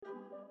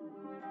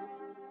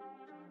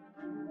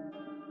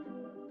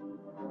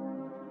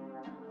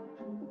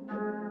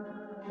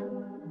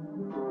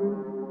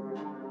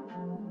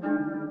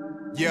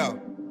Yeah,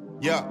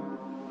 yeah.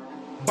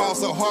 Ball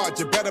so hard,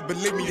 you better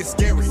believe me, it's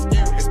scary.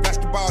 It's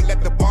basketball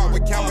at the bar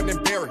with Calvin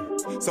and Barry.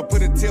 So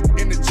put a tip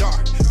in the jar,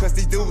 cause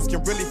these dudes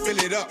can really fill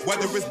it up.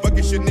 Whether it's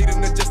buckets you need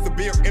or just a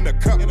beer in a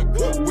cup.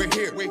 We're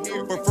here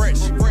for fresh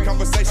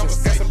conversations,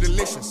 got some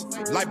delicious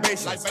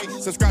libations.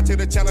 Subscribe to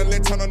the channel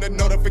and turn on the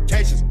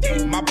notifications.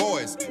 My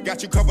boys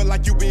got you covered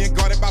like you being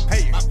guarded by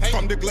paying.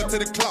 From the glove to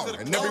the claw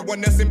and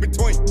everyone else in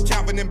between.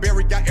 Calvin and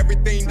Barry got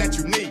everything that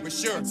you need.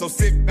 So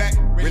sit back,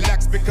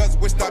 relax, because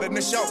we're starting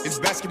the show. It's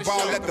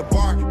basketball at the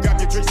bar, grab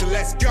your drinks and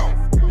let's go.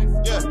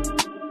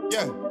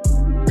 Yeah.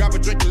 Grab a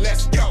drink and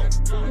let's go.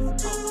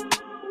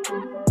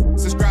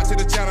 Subscribe to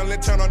the channel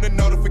and turn on the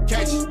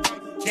notification.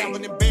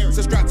 Calvin and Barry.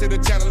 Subscribe to the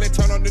channel and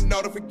turn on the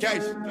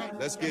notification.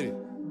 Let's get it.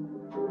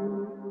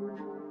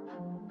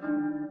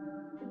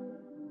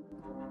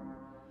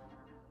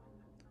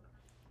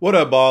 What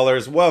up,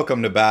 ballers?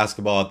 Welcome to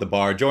Basketball at the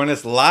Bar. Join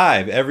us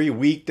live every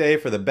weekday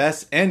for the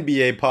best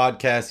NBA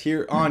podcast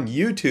here on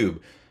YouTube,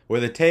 where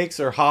the takes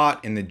are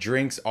hot and the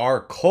drinks are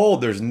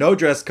cold. There's no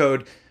dress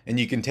code, and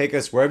you can take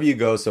us wherever you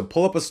go. So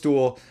pull up a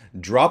stool,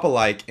 drop a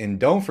like, and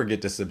don't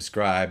forget to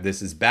subscribe.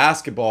 This is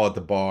Basketball at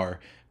the Bar.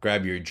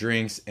 Grab your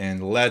drinks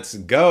and let's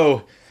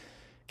go.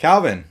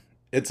 Calvin,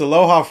 it's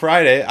Aloha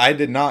Friday. I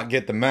did not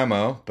get the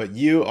memo, but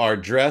you are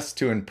dressed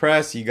to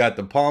impress. You got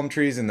the palm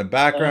trees in the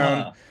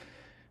background.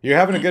 You're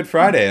having a good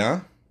Friday, huh?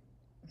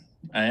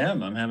 I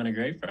am. I'm having a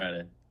great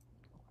Friday.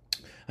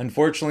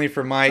 Unfortunately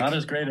for Mike. Not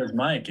as great as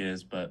Mike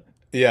is, but...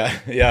 Yeah,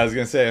 I was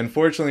going to say,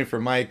 unfortunately for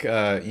Mike,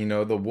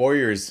 the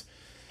Warriors,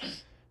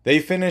 they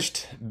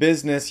finished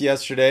business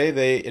yesterday.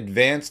 They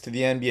advanced to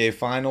the NBA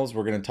Finals.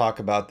 We're going to talk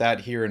about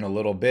that here in a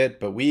little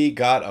bit, but we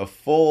got a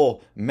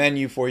full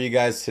menu for you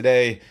guys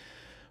today.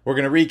 We're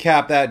going to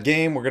recap that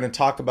game. We're going to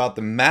talk about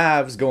the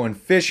Mavs going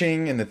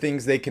fishing and the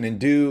things they can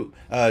do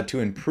to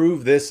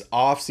improve this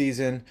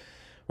offseason.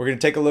 We're going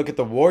to take a look at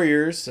the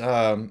Warriors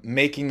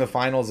making the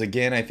finals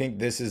again. I think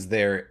this is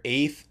their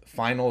 8th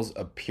finals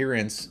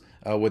appearance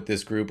with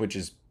this group, which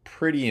is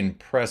pretty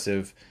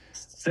impressive.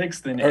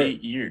 6th in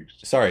 8 years.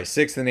 Sorry,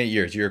 6th in 8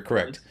 years. You're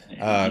correct.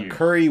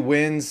 Curry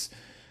wins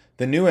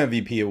the new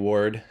MVP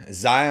award.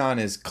 Zion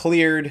is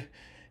cleared.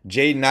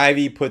 Jaden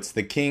Ivey puts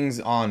the Kings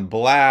on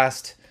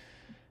blast.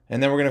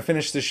 And then we're going to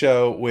finish the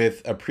show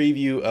with a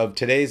preview of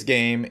today's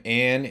game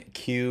and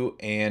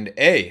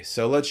Q&A.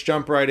 So let's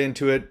jump right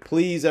into it.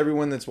 Please,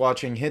 everyone that's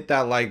watching, hit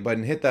that like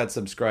button, hit that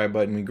subscribe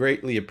button. We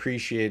greatly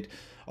appreciate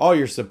all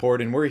your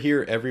support. And we're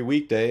here every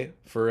weekday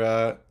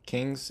for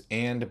Kings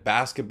and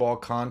basketball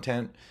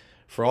content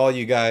for all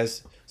you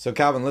guys. So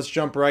Calvin, let's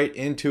jump right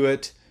into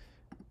it.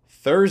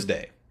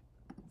 Thursday,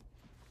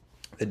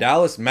 the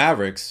Dallas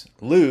Mavericks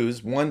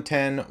lose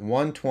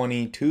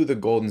 110-120 to the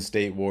Golden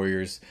State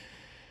Warriors.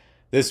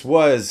 This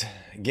was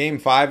Game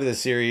 5 of the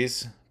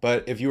series,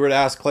 but if you were to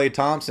ask Klay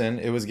Thompson,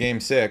 it was Game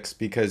 6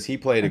 because he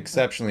played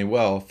exceptionally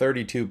well.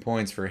 32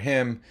 points for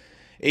him,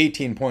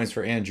 18 points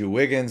for Andrew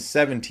Wiggins,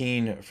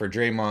 17 for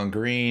Draymond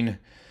Green,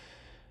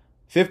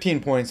 15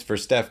 points for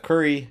Steph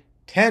Curry,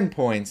 10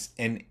 points,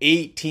 and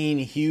 18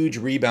 huge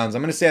rebounds.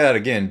 I'm going to say that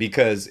again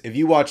because if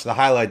you watch the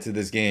highlights of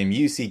this game,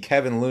 you see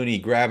Kevin Looney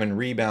grabbing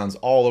rebounds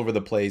all over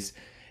the place.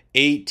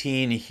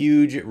 18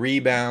 huge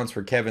rebounds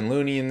for Kevin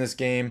Looney in this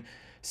game.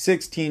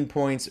 16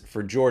 points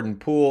for Jordan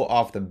Poole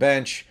off the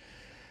bench.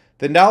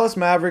 The Dallas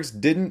Mavericks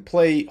didn't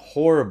play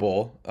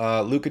horrible.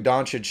 Luka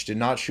Doncic did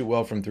not shoot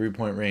well from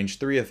three-point range.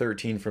 3 of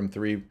 13 from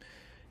 3.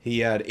 He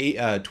had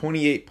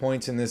 28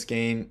 points in this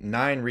game,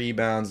 9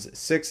 rebounds,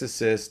 6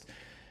 assists,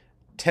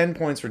 10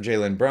 points for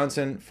Jalen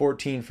Brunson,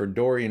 14 for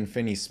Dorian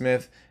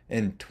Finney-Smith,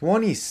 and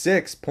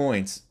 26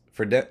 points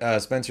for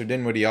Spencer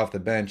Dinwiddie off the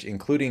bench,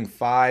 including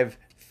 5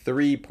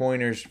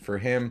 3-pointers for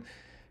him.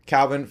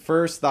 Calvin,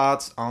 first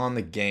thoughts on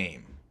the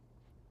game?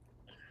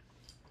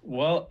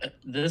 Well,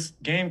 this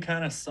game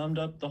kind of summed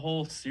up the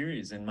whole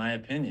series, in my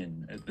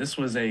opinion. This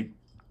was a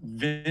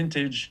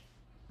vintage,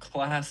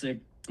 classic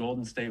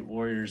Golden State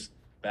Warriors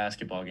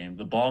basketball game.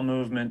 The ball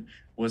movement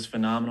was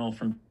phenomenal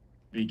from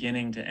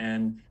beginning to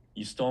end.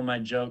 You stole my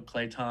joke.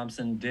 Klay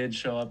Thompson did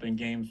show up in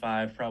Game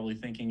 5, probably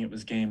thinking it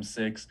was Game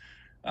 6.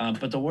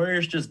 But the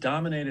Warriors just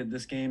dominated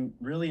this game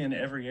really in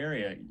every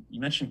area. You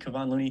mentioned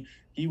Kevon Looney.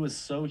 He was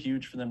so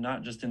huge for them,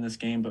 not just in this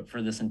game, but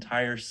for this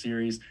entire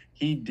series.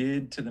 He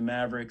did to the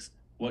Mavericks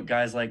what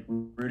guys like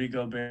Rudy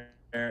Gobert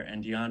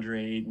and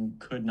DeAndre Ayton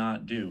could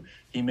not do.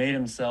 He made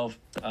himself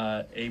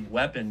a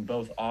weapon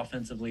both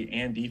offensively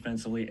and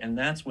defensively, and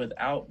that's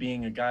without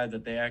being a guy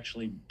that they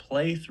actually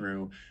play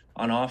through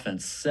on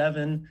offense.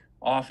 7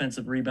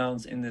 offensive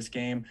rebounds in this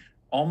game.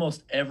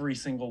 Almost every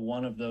single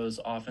one of those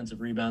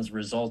offensive rebounds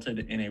resulted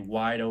in a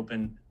wide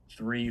open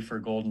 3 for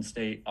Golden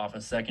State off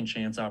a second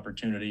chance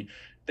opportunity.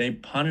 They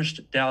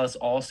punished Dallas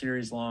all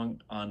series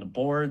long on the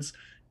boards,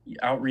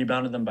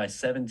 out-rebounded them by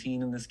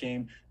 17 in this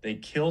game. They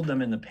killed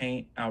them in the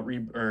paint,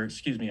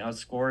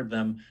 outscored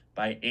them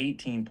by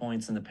 18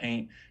 points in the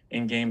paint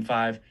in Game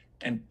 5,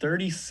 and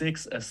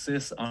 36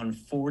 assists on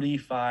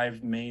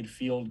 45 made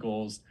field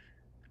goals.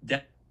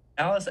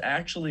 Dallas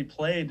actually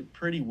played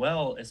pretty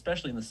well,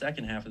 especially in the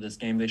second half of this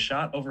game. They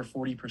shot over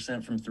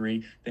 40% from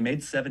three. They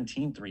made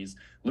 17 threes.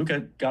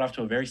 Luka got off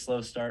to a very slow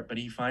start, but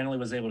he finally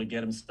was able to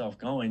get himself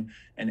going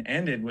and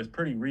ended with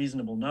pretty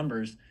reasonable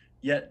numbers.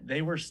 Yet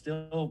they were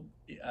still,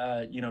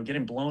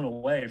 getting blown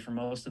away for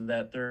most of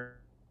that third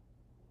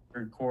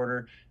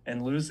quarter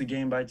and lose the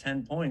game by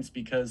 10 points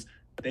because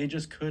they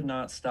just could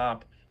not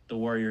stop the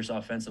Warriors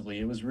offensively.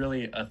 It was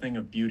really a thing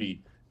of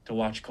beauty to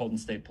watch Golden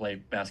State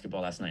play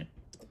basketball last night.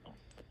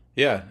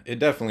 Yeah, it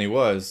definitely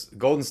was.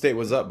 Golden State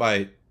was up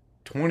by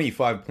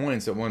 25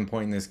 points at one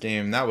point in this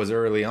game. That was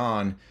early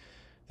on.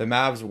 The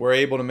Mavs were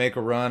able to make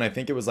a run. I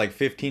think it was like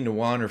 15-1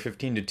 or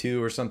 15-2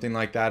 or something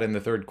like that in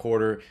the third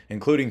quarter,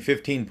 including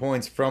 15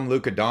 points from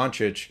Luka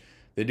Doncic.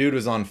 The dude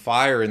was on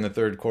fire in the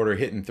third quarter,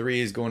 hitting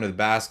threes, going to the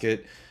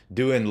basket,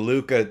 doing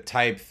Luka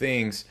type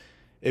things.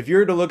 If you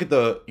were to look at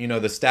the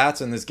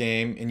stats in this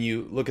game and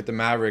you look at the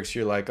Mavericks,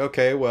 you're like,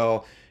 okay,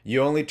 well, you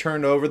only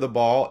turned over the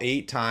ball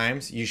 8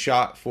 times. You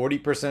shot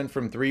 40%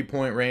 from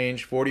three-point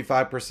range,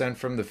 45%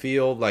 from the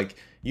field. Like,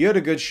 you had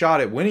a good shot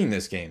at winning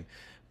this game.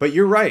 But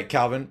you're right,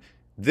 Calvin.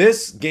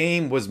 This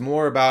game was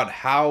more about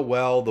how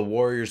well the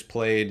Warriors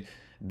played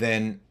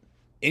than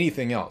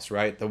anything else,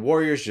 right? The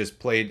Warriors just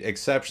played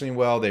exceptionally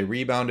well. They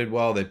rebounded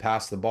well. They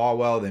passed the ball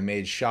well. They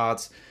made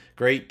shots.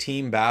 Great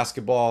team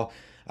basketball.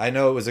 I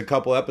know it was a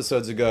couple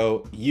episodes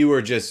ago, you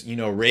were just,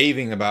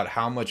 raving about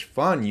how much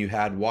fun you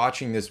had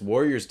watching this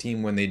Warriors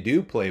team when they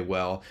do play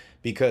well,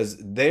 because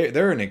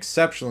they're an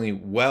exceptionally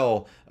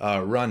well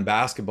run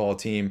basketball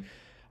team.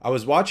 I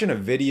was watching a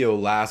video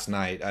last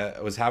night.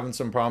 I was having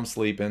some problems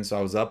sleeping, so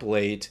I was up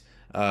late,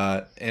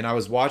 and I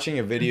was watching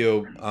a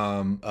video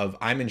of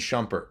Iman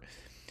Shumpert.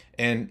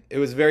 And it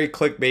was a very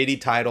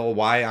clickbaity title,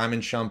 Why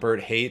Iman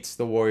Shumpert Hates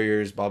the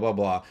Warriors, blah, blah,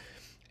 blah.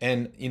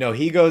 And,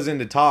 he goes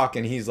into talk,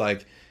 and he's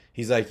like,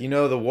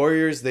 the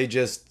Warriors, they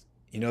just,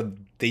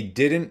 they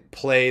didn't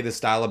play the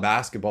style of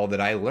basketball that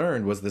I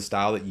learned was the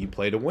style that you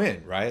play to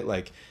win, right?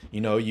 Like,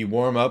 you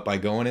warm up by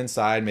going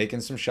inside,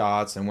 making some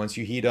shots, and once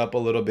you heat up a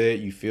little bit,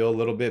 you feel a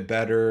little bit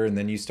better, and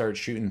then you start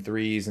shooting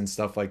threes and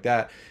stuff like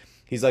that.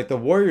 He's like, the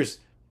Warriors,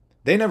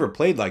 they never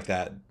played like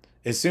that.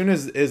 As soon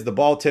as the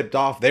ball tipped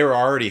off, they were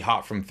already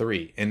hot from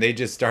three, and they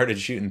just started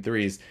shooting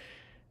threes.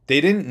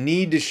 They didn't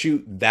need to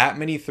shoot that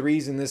many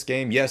threes in this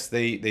game. Yes,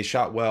 they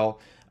shot well.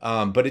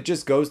 But it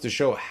just goes to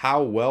show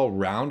how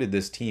well-rounded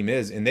this team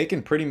is. And they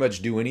can pretty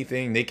much do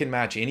anything. They can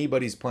match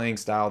anybody's playing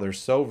style. They're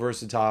so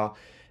versatile.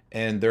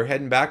 And they're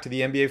heading back to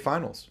the NBA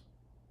Finals.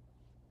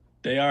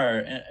 They are.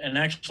 And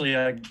actually,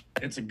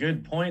 it's a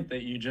good point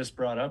that you just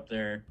brought up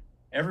there.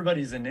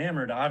 Everybody's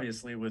enamored,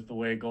 obviously, with the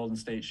way Golden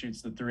State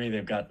shoots the three.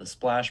 They've got the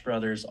Splash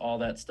Brothers, all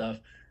that stuff.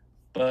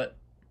 But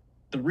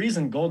the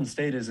reason Golden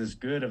State is as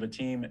good of a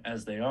team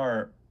as they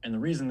are, and the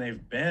reason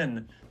they've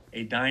been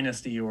a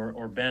dynasty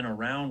or been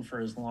around for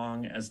as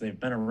long as they've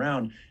been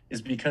around,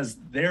 is because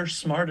they're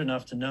smart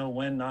enough to know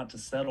when not to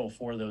settle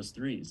for those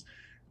threes.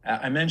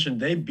 I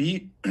mentioned they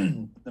beat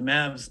the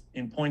Mavs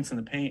in points in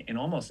the paint in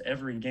almost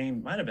every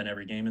game, might have been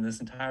every game in this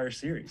entire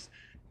series.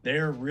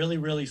 They're really,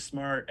 really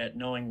smart at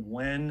knowing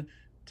when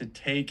to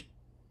take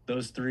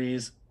those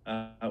threes,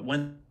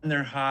 when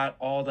they're hot,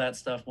 all that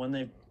stuff, when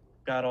they've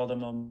got all the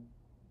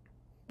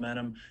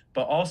momentum,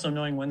 but also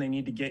knowing when they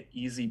need to get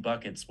easy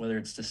buckets, whether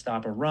it's to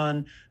stop a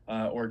run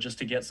or just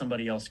to get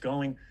somebody else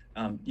going,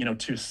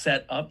 to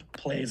set up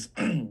plays,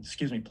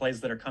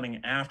 plays that are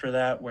coming after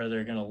that, where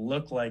they're going to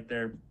look like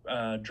they're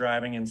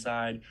driving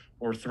inside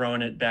or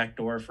throwing it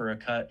backdoor for a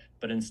cut,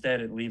 but instead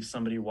it leaves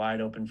somebody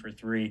wide open for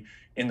three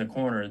in the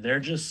corner.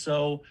 They're just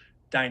so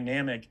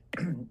dynamic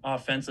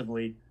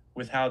offensively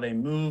with how they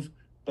move,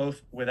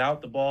 both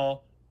without the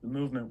ball, the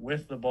movement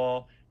with the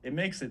ball. It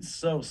makes it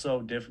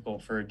so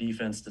difficult for a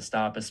defense to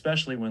stop,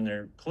 especially when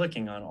they're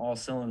clicking on all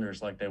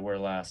cylinders like they were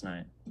last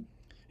night.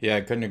 Yeah,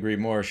 I couldn't agree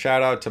more.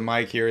 Shout out to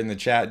Mike here in the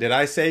chat. Did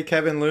I say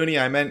Kevin Looney?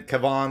 I meant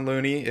Kevon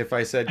Looney. If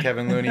I said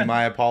Kevin Looney,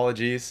 my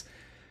apologies.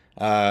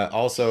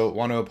 Also,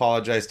 want to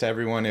apologize to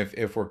everyone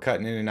if we're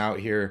cutting in and out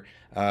here.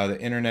 The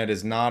internet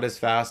is not as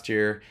fast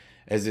here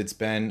as it's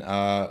been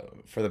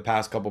for the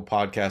past couple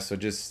podcasts, so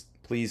just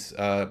please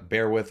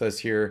bear with us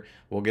here.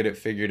 We'll get it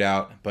figured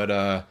out.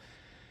 But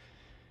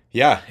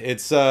yeah,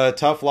 it's a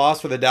tough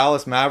loss for the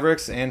Dallas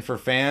Mavericks and for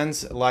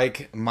fans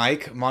like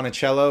Mike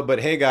Monticello. But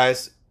hey,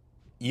 guys,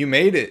 you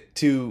made it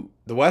to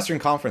the Western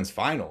Conference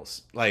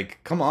Finals. Like,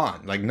 come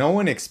on. Like, no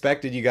one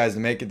expected you guys to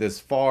make it this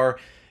far.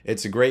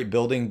 It's a great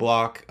building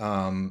block.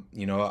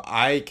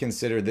 I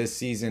consider this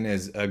season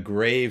as a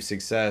grave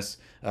success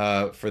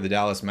for the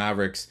Dallas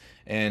Mavericks,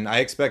 and I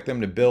expect them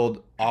to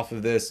build off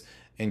of this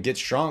and get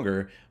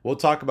stronger. We'll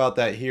talk about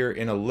that here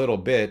in a little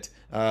bit.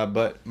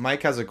 But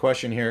Mike has a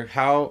question here.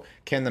 How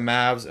can the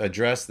Mavs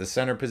address the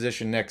center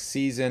position next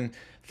season?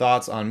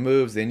 Thoughts on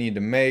moves they need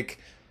to make?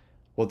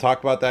 We'll talk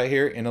about that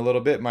here in a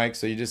little bit, Mike,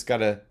 so you just got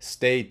to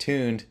stay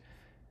tuned.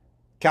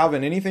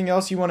 Calvin, anything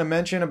else you want to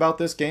mention about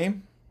this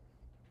game?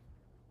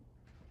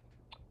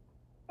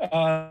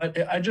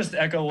 I just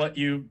echo what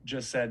you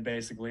just said,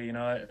 basically.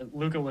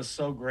 Luka was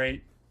so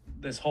great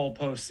this whole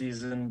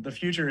postseason. The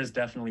future is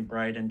definitely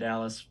bright in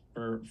Dallas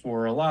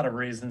for a lot of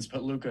reasons,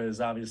 but Luka is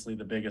obviously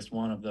the biggest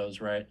one of those,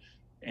 right?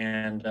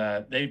 And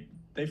they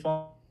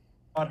fought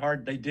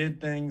hard. They did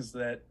things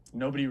that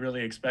nobody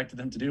really expected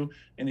them to do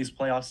in these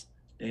playoffs.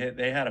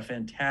 They had a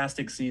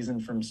fantastic season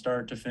from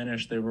start to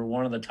finish. They were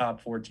one of the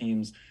top 4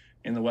 teams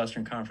in the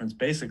Western Conference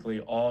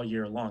basically all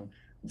year long.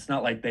 It's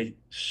not like they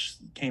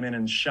came in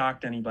and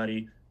shocked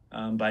anybody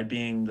by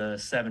being the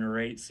 7 or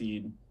 8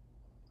 seed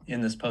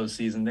in this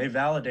postseason. They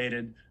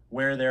validated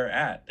where they're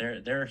at.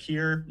 They're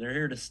here. They're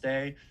here to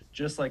stay.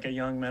 Just like a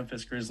young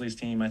Memphis Grizzlies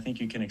team, I think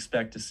you can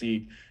expect to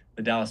see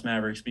the Dallas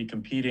Mavericks be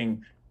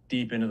competing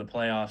deep into the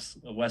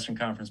playoffs, the Western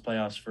Conference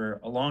playoffs, for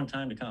a long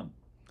time to come.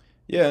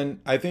 Yeah, and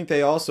I think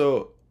they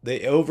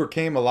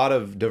overcame a lot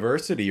of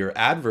diversity or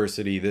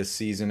adversity this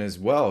season as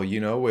well,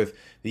 with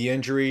the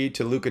injury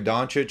to Luka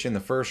Doncic in the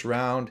first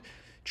round,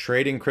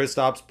 trading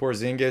Kristaps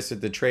Porzingis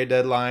at the trade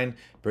deadline,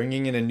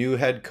 bringing in a new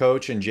head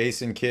coach and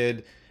Jason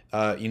Kidd.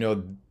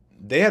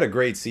 They had a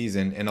great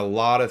season and a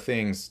lot of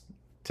things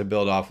to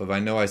build off of. I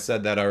know I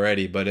said that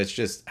already, but it's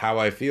just how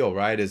I feel,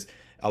 right? Is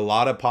a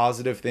lot of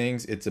positive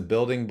things. It's a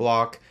building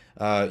block.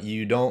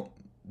 You don't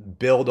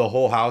build a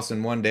whole house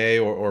in one day,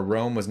 or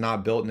Rome was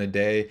not built in a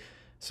day.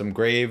 Some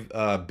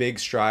big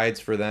strides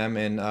for them,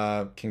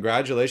 and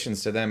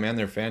congratulations to them and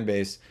their fan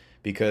base,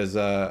 because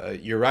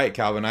you're right,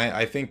 Calvin.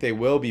 I think they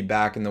will be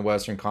back in the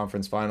Western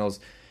Conference Finals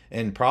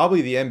and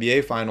probably the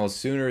NBA Finals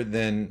sooner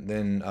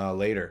than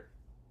later.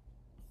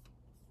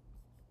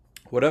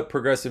 What up,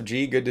 Progressive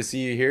G? Good to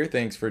see you here.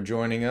 Thanks for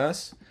joining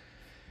us.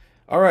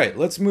 All right,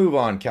 let's move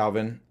on,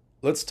 Calvin.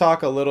 Let's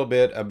talk a little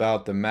bit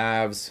about the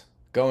Mavs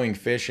going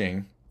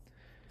fishing.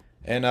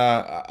 And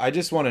I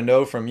just want to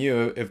know from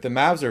you, if the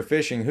Mavs are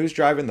fishing, who's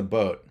driving the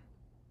boat?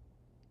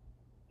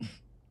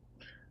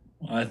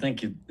 Well, I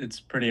think it's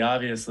pretty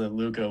obvious that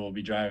Luka will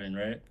be driving,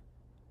 right?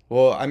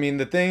 Well, I mean,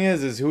 the thing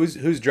is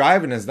who's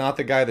driving is not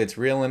the guy that's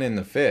reeling in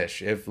the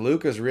fish. If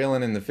Luka's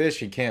reeling in the fish,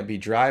 he can't be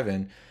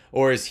driving.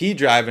 Or is he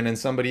driving and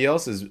somebody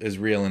else is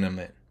reeling him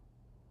in?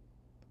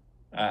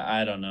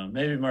 I don't know.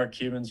 Maybe Mark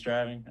Cuban's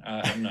driving.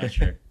 I'm not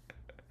sure.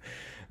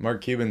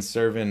 Mark Cuban's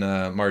serving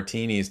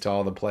martinis to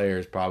all the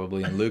players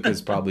probably, and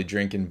Luka's probably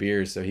drinking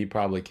beers, so he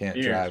probably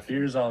can't drive.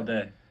 Beers all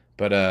day.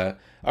 But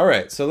all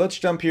right, so let's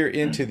jump here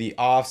into the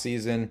off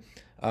season.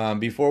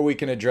 Before we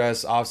can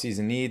address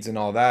off-season needs and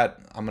all that,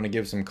 I'm going to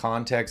give some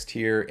context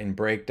here and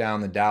break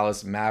down the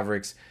Dallas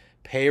Mavericks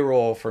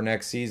payroll for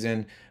next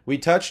season. We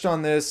touched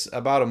on this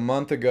about a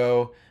month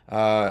ago,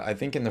 I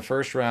think in the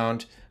first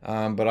round,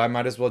 but I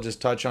might as well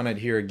just touch on it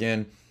here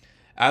again.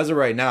 As of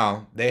right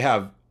now, they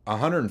have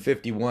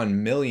 $151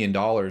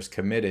 million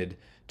committed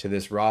to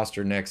this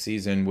roster next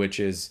season, which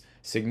is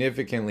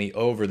significantly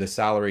over the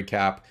salary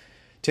cap.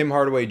 Tim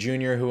Hardaway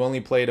Jr., who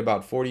only played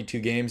about 42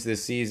 games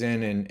this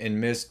season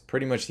and missed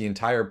pretty much the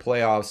entire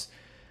playoffs,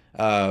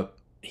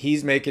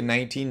 he's making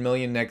 $19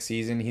 million next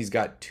season. He's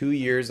got 2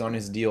 years on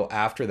his deal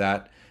after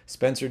that.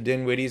 Spencer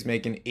Dinwiddie's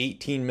making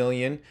 $18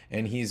 million,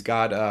 and he's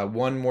got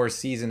 1 more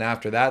season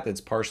after that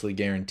that's partially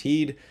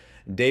guaranteed.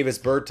 Davis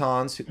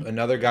Bertans,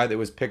 another guy that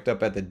was picked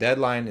up at the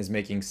deadline, is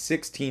making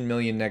 $16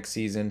 million next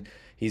season.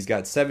 He's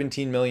got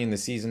 $17 million the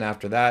season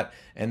after that,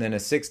 and then a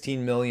 $16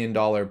 million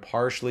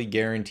partially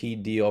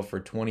guaranteed deal for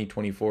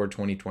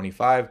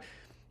 2024-2025.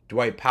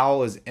 Dwight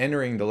Powell is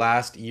entering the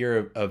last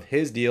year of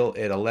his deal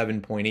at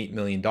 $11.8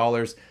 million.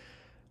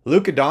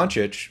 Luka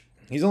Doncic,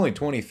 he's only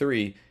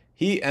 23.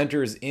 He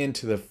enters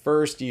into the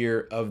first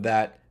year of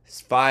that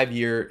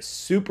 5-year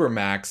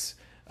Supermax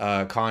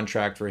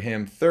contract for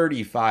him,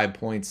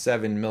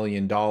 $35.7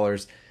 million.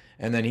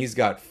 And then he's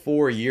got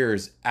 4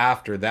 years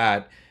after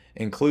that,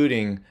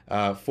 including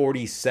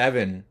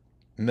 $47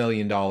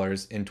 million in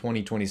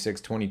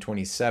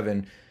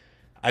 2026-2027.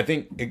 I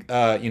think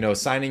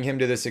signing him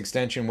to this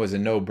extension was a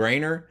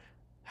no-brainer.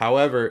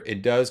 However,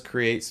 it does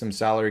create some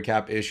salary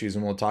cap issues,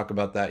 and we'll talk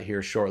about that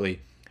here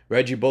shortly.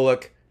 Reggie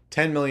Bullock,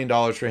 $10 million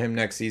for him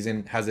next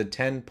season, has a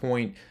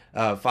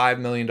 $10.5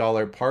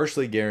 million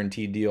partially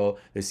guaranteed deal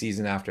the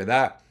season after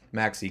that.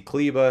 Maxi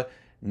Kleber,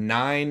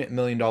 $9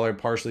 million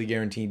partially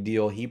guaranteed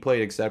deal. He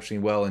played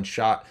exceptionally well and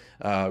shot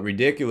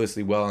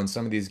ridiculously well in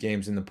some of these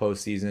games in the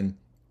postseason.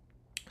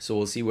 So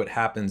we'll see what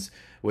happens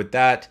with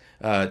that.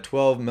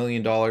 $12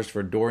 million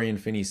for Dorian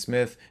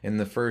Finney-Smith in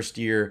the first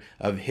year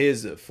of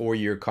his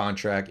 4-year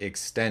contract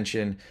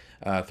extension.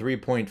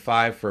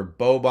 3.5 for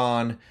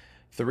Boban.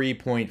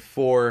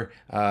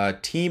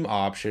 3.4 team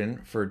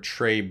option for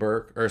Trey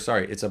Burke.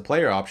 It's a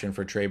player option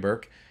for Trey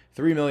Burke.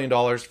 $3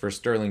 million for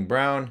Sterling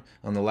Brown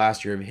on the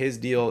last year of his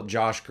deal.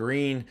 Josh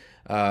Green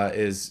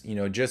is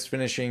just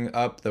finishing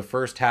up the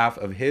first half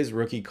of his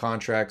rookie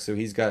contract, so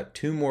he's got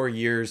 2 more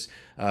years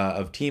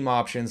of team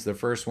options. The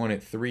first one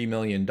at $3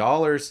 million.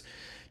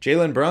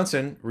 Jalen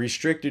Brunson,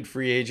 restricted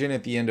free agent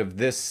at the end of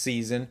this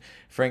season.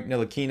 Frank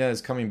Ntilikina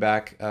is coming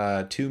back,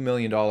 $2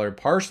 million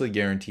partially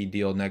guaranteed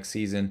deal next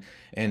season,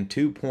 and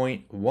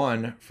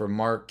 2.1 for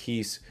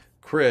Marquise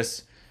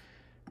Chris.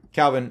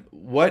 Calvin,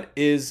 what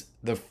is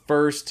the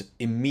first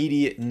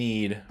immediate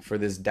need for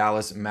this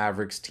Dallas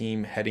Mavericks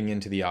team heading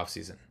into the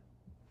offseason?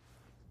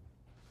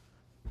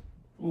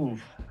 Ooh,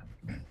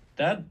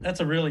 that's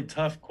a really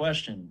tough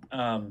question.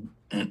 I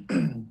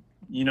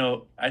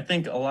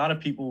think a lot of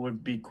people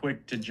would be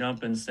quick to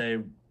jump and say,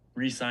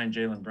 re-sign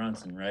Jalen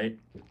Brunson, right?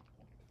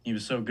 He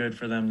was so good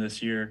for them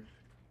this year,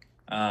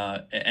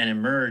 and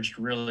emerged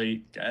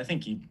really. I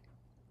think he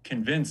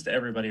convinced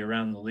everybody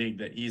around the league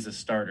that he's a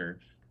starter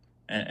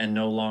and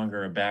no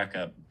longer a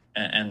backup.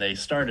 And they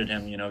started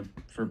him,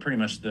 for pretty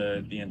much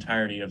the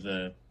entirety of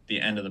the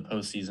end of the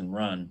postseason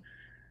run.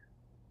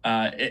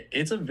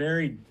 It's a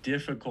very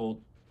difficult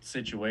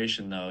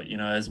situation, though.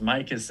 As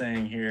Mike is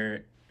saying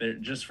here,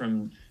 just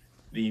from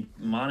the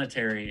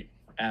monetary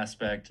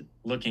aspect,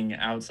 looking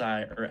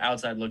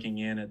outside looking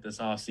in at this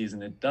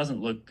offseason, it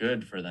doesn't look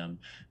good for them.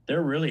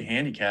 They're really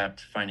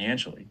handicapped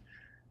financially,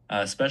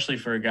 especially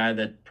for a guy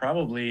that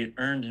probably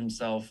earned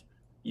himself,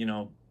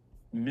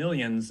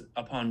 millions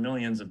upon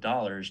millions of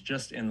dollars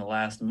just in the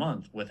last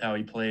month with how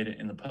he played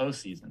in the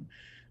postseason.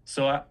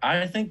 So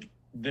I think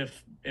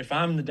if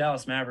I'm the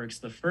Dallas Mavericks,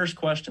 the first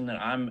question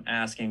that I'm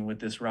asking with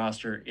this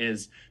roster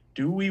is,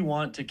 do we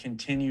want to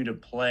continue to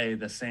play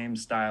the same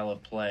style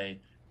of play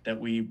that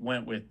we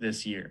went with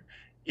this year?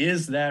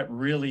 Is that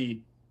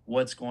really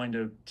what's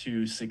going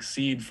to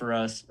succeed for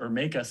us or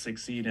make us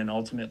succeed and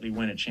ultimately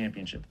win a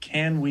championship?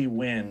 Can we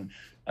win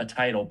a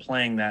title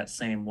playing that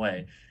same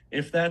way?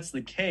 If that's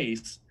the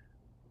case,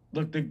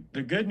 look, the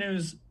good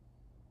news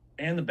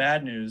and the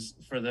bad news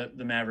for the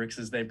Mavericks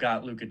is they've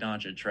got Luka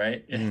Doncic,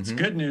 right? Mm-hmm. It's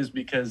good news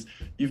because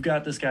you've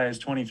got this guy who's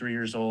 23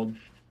 years old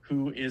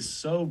who is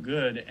so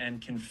good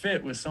and can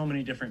fit with so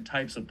many different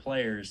types of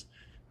players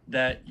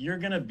that you're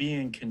going to be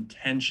in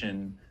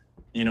contention,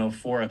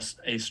 for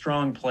a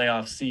strong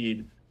playoff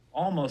seed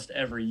almost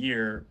every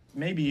year,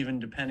 maybe even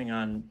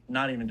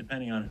not even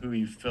depending on who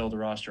you fill the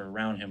roster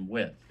around him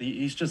with.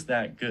 He's just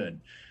that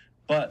good.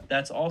 But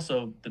that's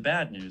also the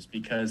bad news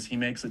because he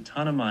makes a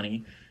ton of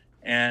money.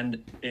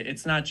 And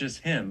it's not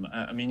just him.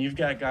 I mean, you've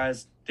got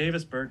guys,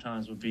 Davis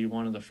Bertans would be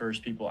one of the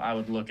first people I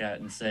would look at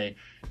and say,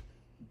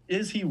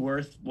 is he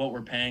worth what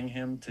we're paying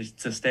him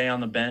to stay on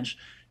the bench?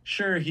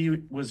 Sure,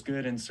 he was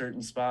good in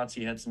certain spots.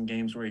 He had some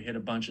games where he hit a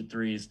bunch of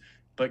threes.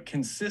 But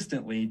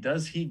consistently,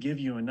 does he give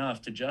you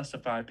enough to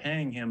justify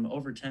paying him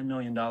over $10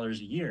 million a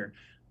year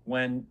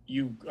when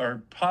you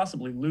are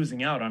possibly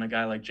losing out on a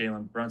guy like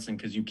Jalen Brunson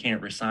because you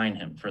can't re-sign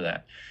him for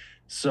that?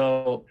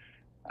 So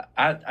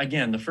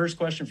again, the first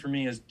question for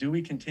me is, do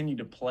we continue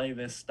to play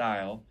this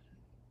style?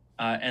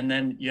 And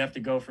then you have to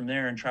go from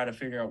there and try to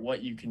figure out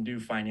what you can do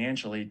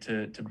financially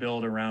to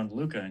build around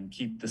Luka and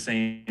keep the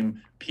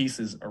same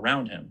pieces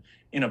around him.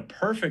 In a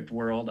perfect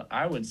world,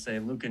 I would say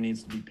Luka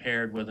needs to be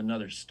paired with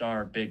another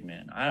star big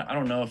man. I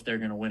don't know if they're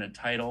going to win a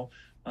title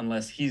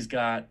unless he's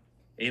got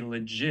a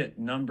legit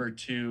number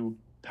 2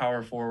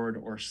 power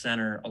forward or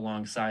center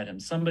alongside him.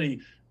 Somebody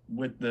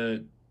with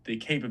the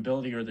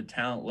capability or the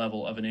talent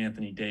level of an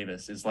Anthony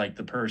Davis is like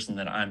the person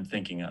that I'm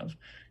thinking of.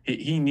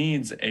 He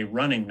needs a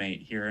running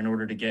mate here in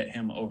order to get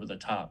him over the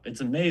top. It's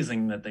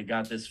amazing that they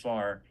got this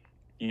far,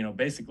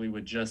 basically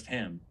with just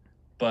him.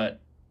 But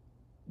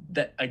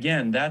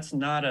that's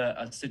not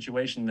a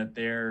situation that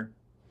they're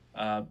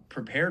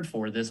prepared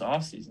for this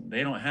offseason.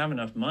 They don't have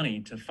enough money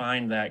to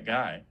find that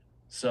guy.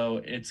 So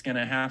it's going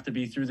to have to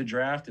be through the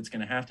draft. It's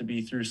going to have to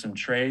be through some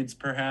trades,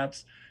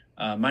 perhaps.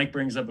 Mike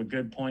brings up a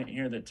good point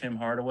here that Tim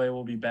Hardaway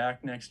will be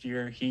back next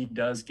year. He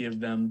does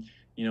give them,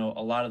 a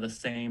lot of the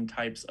same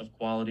types of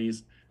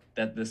qualities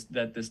that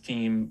this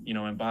team,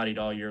 embodied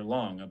all year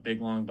long. A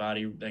big, long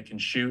body that can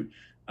shoot,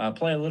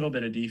 play a little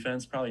bit of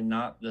defense, probably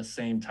not the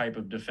same type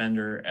of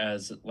defender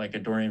as like a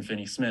Dorian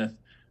Finney-Smith,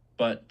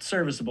 but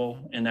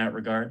serviceable in that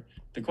regard.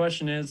 The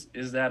question is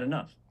that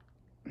enough?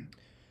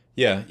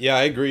 Yeah,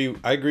 I agree.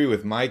 I agree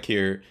with Mike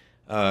here.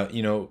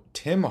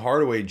 Tim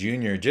Hardaway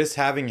Jr., just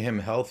having him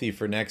healthy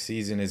for next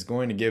season is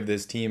going to give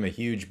this team a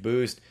huge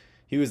boost.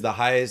 He was the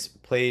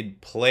highest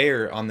paid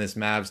player on this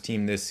Mavs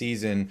team this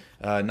season,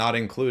 not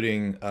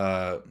including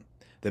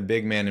the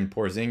big man in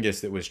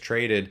Porzingis that was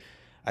traded.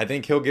 I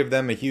think he'll give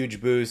them a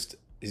huge boost.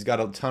 He's got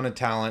a ton of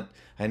talent.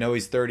 I know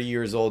he's 30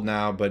 years old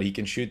now, but he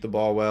can shoot the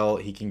ball well.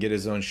 He can get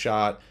his own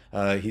shot.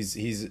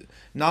 He's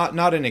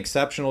not an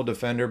exceptional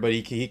defender, but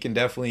he can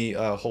definitely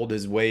hold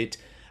his weight.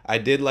 I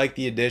did like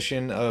the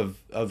addition of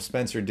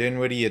Spencer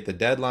Dinwiddie at the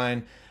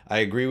deadline. I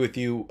agree with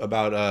you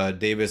about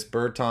Davis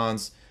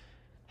Bertans.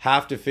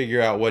 Have to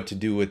figure out what to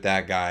do with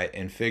that guy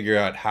and figure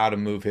out how to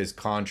move his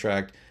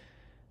contract.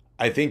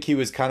 I think he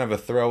was kind of a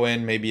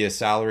throw-in, maybe a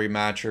salary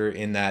matcher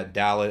in that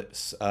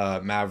Dallas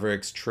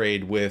Mavericks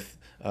trade with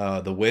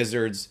the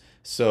Wizards.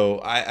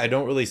 So I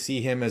don't really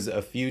see him as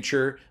a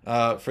future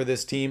for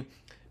this team.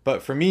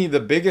 But for me, the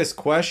biggest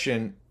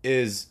question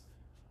is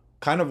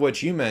kind of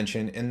what you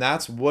mentioned, and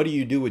that's what do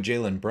you do with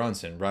Jalen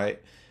Brunson,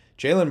 right?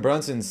 Jalen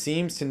Brunson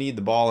seems to need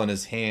the ball in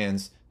his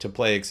hands to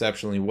play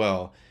exceptionally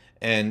well.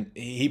 And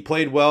he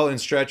played well in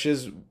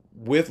stretches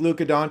with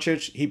Luka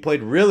Doncic. He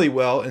played really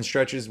well in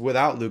stretches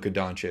without Luka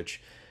Doncic.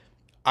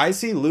 I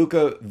see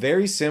Luka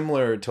very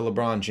similar to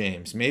LeBron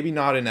James. Maybe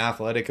not in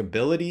athletic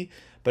ability,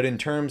 but in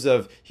terms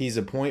of he's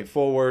a point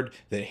forward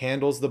that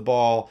handles the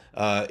ball.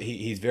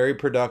 He's very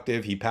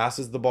productive. He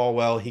passes the ball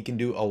well. He can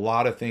do a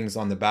lot of things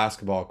on the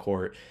basketball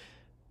court.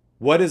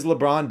 What has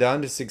LeBron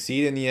done to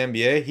succeed in the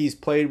NBA? He's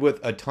played with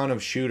a ton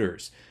of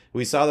shooters.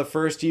 We saw the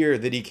first year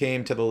that he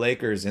came to the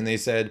Lakers and they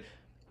said,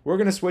 we're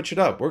going to switch it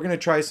up. We're going to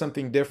try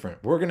something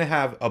different. We're going to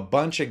have a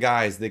bunch of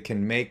guys that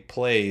can make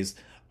plays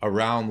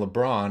around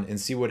LeBron and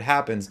see what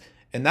happens.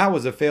 And that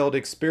was a failed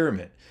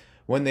experiment.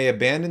 When they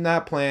abandoned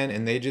that plan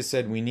and they just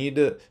said, we need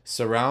to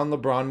surround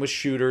LeBron with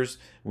shooters,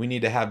 we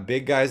need to have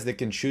big guys that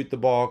can shoot the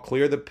ball,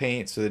 clear the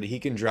paint so that he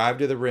can drive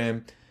to the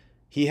rim,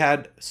 he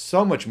had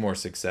so much more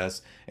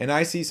success. And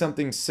I see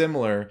something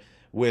similar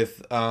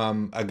with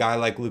a guy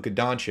like Luka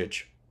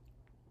Doncic.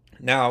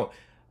 Now,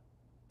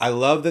 I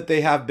love that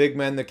they have big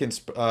men that can,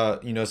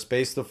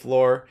 space the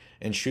floor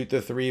and shoot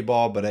the three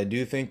ball, but I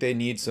do think they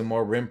need some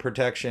more rim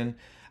protection.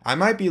 I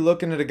might be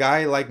looking at a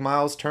guy like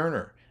Miles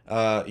Turner,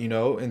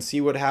 and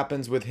see what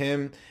happens with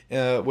him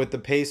with the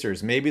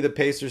Pacers. Maybe the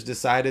Pacers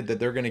decided that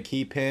they're going to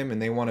keep him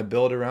and they want to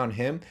build around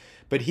him,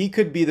 but he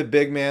could be the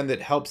big man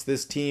that helps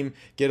this team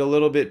get a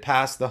little bit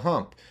past the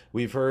hump.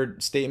 We've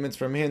heard statements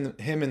from him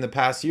in the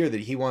past year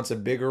that he wants a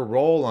bigger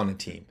role on a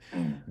team.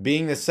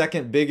 Being the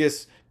second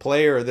biggest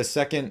player, or the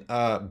second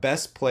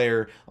best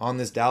player on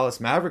this Dallas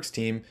Mavericks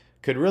team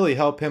could really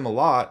help him a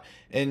lot.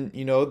 And,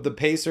 the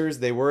Pacers,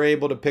 they were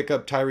able to pick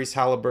up Tyrese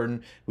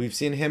Halliburton. We've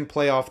seen him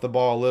play off the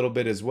ball a little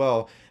bit as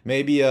well.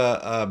 Maybe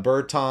a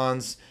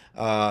Bertans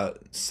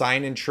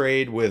sign and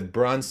trade with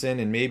Brunson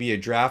and maybe a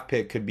draft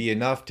pick could be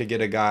enough to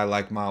get a guy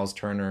like Miles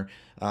Turner.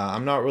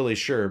 I'm not really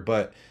sure,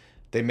 but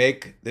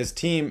this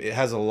team, it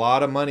has a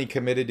lot of money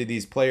committed to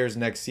these players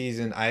next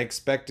season. I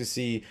expect to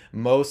see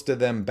most of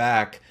them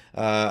back.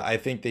 I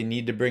think they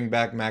need to bring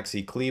back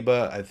Maxi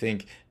Kleba. I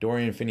think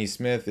Dorian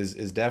Finney-Smith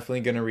is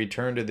definitely going to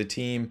return to the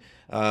team.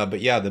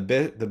 But yeah,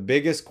 the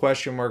biggest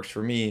question marks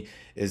for me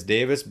is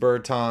Davis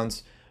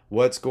Bertans.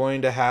 What's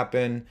going to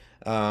happen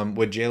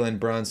with Jalen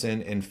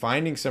Brunson and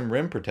finding some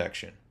rim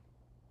protection?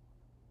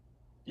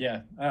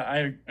 Yeah,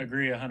 I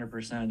agree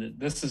 100%.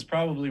 This is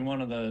probably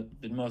one of the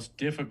most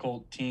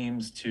difficult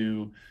teams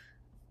to,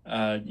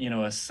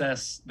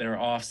 assess their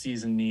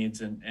off-season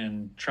needs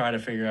and try to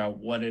figure out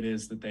what it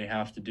is that they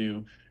have to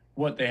do,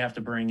 what they have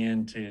to bring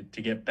in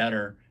to get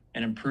better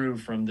and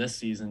improve from this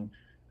season.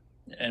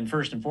 And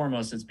first and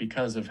foremost, it's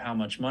because of how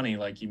much money,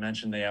 like you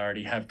mentioned, they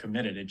already have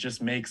committed. It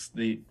just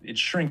it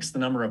shrinks the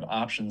number of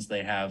options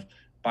they have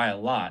by a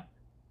lot.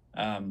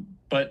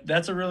 But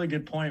that's a really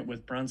good point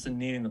with Brunson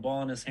needing the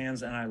ball in his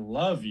hands. And I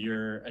love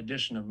your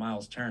addition of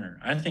Miles Turner.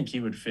 I think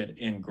he would fit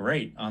in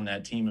great on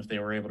that team if they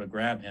were able to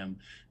grab him.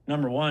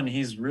 Number one,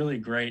 he's really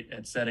great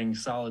at setting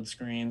solid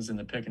screens in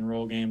the pick and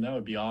roll game. That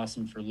would be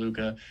awesome for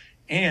Luka.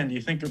 And you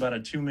think about a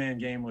 2-man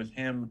game with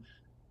him,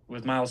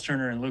 with Miles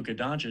Turner and Luka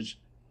Doncic.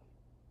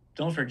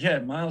 Don't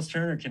forget, Miles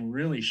Turner can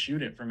really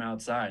shoot it from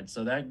outside.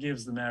 So that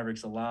gives the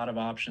Mavericks a lot of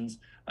options.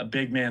 A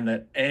big man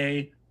that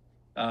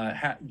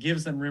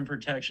gives them rim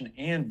protection,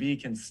 and B,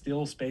 can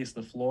still space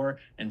the floor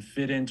and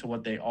fit into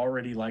what they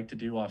already like to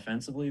do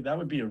offensively. That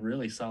would be a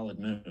really solid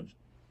move.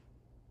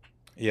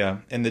 Yeah,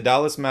 and the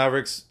Dallas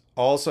Mavericks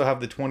also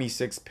have the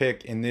 26th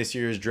pick in this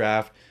year's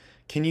draft.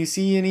 Can you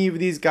see any of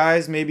these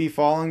guys maybe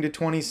falling to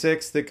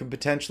 26 that could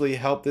potentially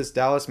help this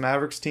Dallas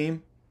Mavericks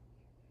team?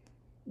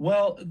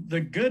 Well,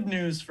 the good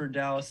news for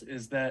Dallas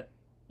is that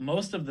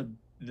most of the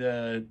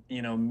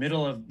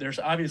middle of, there's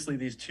obviously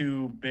these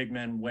two big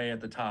men way at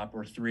the top,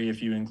 or three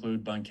if you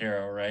include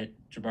Banchero, right?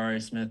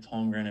 Jabari Smith,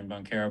 Holmgren, and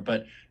Banchero.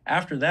 But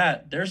after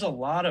that, there's a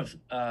lot of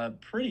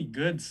pretty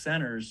good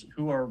centers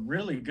who are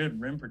really good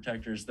rim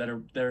protectors that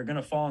are going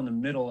to fall in the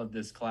middle of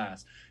this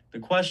class. The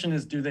question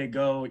is, do they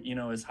go,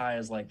 as high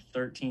as like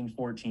 13,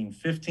 14,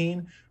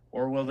 15,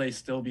 or will they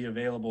still be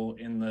available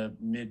in the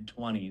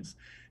mid-20s?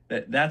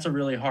 That's a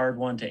really hard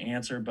one to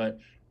answer, but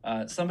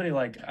somebody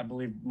like, I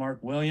believe Mark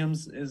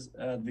Williams is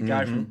the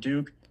guy from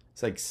Duke.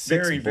 It's like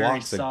six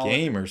blocks a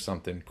game or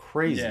something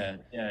crazy.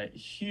 Yeah,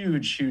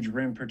 huge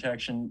rim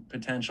protection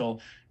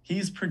potential.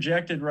 He's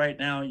projected right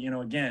now,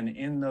 again,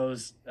 in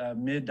those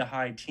mid to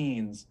high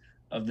teens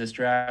of this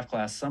draft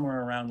class,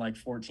 somewhere around like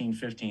 14,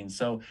 15.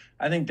 So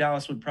I think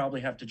Dallas would probably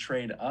have to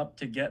trade up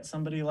to get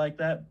somebody like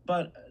that,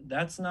 but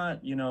that's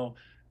not,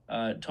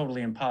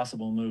 totally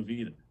impossible move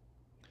either.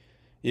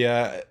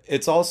 Yeah,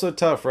 it's also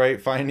tough, right?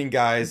 Finding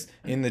guys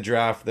in the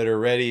draft that are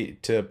ready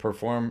to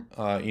perform,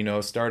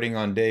 starting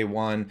on day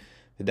one.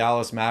 The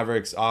Dallas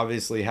Mavericks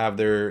obviously have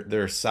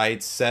their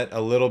sights set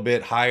a little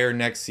bit higher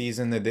next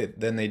season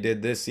than they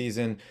did this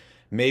season.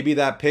 Maybe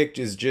that pick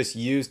is just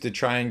used to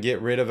try and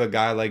get rid of a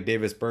guy like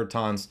Davis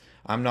Bertans.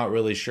 I'm not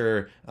really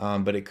sure,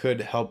 but it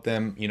could help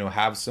them,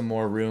 have some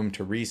more room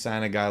to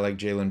re-sign a guy like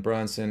Jalen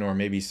Brunson, or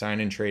maybe sign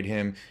and trade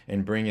him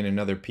and bring in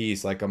another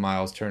piece like a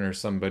Miles Turner,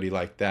 somebody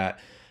like that.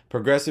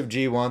 Progressive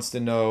G wants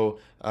to know,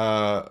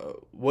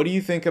 what do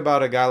you think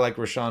about a guy like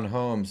Rashawn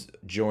Holmes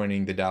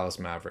joining the Dallas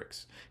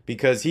Mavericks?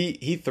 Because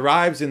he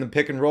thrives in the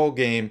pick and roll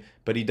game,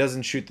 but he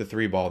doesn't shoot the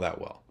three ball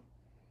that well.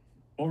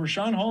 Well,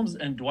 Rashawn Holmes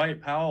and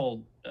Dwight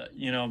Powell,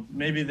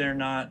 maybe they're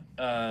not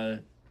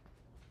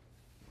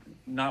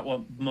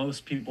what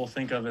most people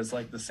think of as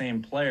like the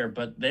same player,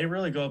 but they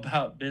really go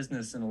about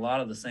business in a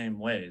lot of the same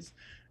ways.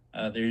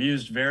 They're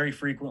used very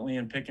frequently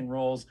in pick and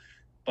rolls,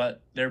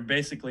 but they're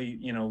basically,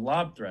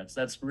 lob threats.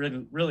 That's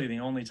really the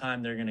only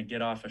time they're going to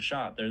get off a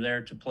shot. They're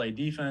there to play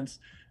defense,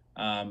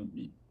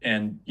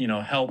 and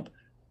help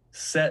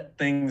set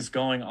things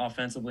going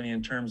offensively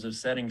in terms of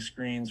setting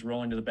screens,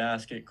 rolling to the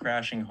basket,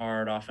 crashing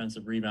hard,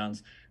 offensive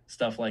rebounds,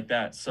 stuff like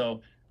that.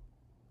 So,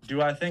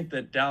 do I think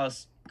that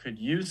Dallas could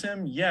use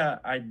him? Yeah,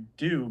 I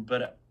do,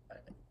 but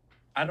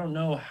I don't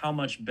know how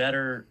much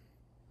better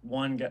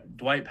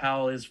Dwight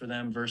Powell is for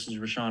them versus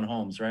Rashawn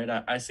Holmes, right?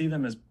 I see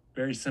them as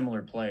very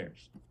similar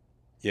players.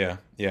 Yeah,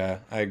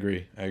 I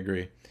agree.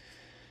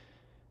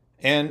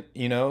 And,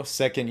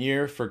 second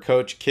year for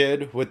Coach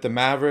Kidd with the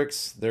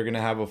Mavericks. They're going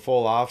to have a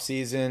full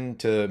offseason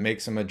to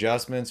make some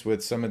adjustments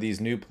with some of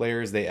these new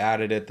players they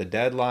added at the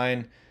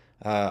deadline.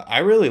 I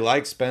really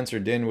like Spencer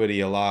Dinwiddie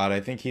a lot. I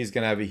think he's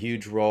going to have a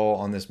huge role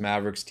on this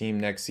Mavericks team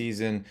next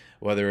season,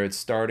 whether it's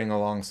starting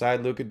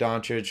alongside Luka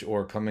Doncic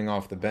or coming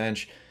off the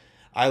bench.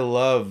 I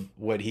love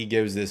what he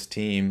gives this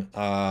team.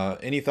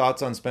 Any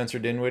thoughts on Spencer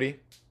Dinwiddie?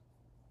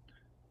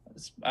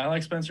 I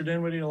like Spencer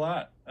Dinwiddie a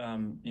lot.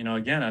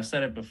 Again, I've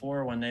said it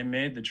before, when they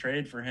made the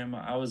trade for him,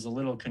 I was a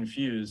little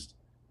confused,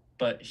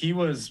 but he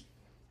was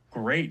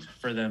great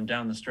for them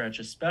down the stretch,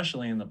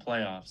 especially in the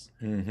playoffs.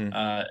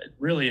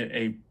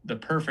 Really the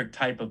perfect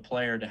type of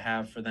player to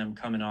have for them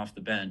coming off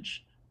the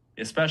bench,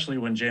 especially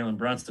when Jalen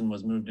Brunson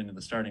was moved into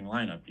the starting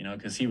lineup,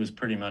 because he was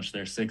pretty much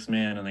their sixth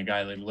man and the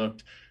guy they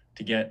looked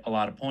to get a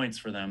lot of points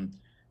for them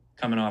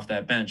coming off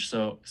that bench.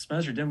 So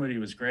Spencer Dinwiddie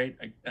was great.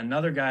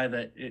 Another guy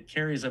that it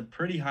carries a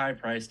pretty high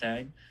price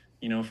tag,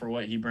 for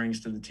what he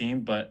brings to the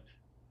team. But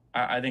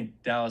I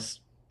think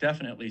Dallas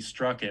definitely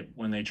struck it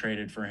when they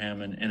traded for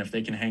him. And if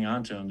they can hang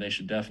on to him, they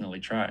should definitely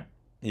try.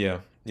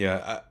 Yeah.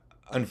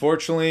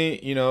 Unfortunately,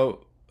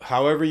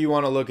 however you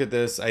want to look at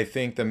this, I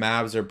think the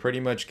Mavs are pretty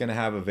much going to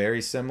have a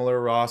very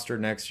similar roster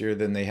next year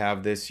than they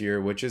have this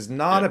year, which is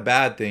not a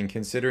bad thing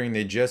considering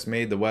they just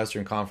made the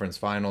Western Conference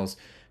Finals.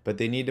 But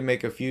they need to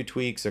make a few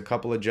tweaks, a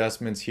couple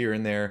adjustments here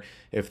and there.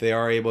 If they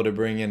are able to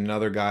bring in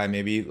another guy,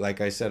 maybe, like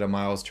I said, a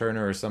Miles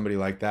Turner or somebody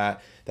like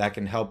that, that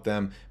can help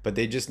them. But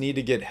they just need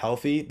to get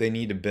healthy. They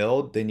need to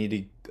build. They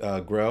need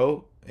to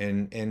grow.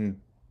 And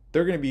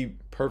they're going to be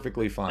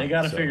perfectly fine. They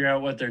got to figure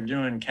out what they're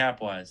doing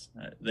cap-wise.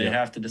 They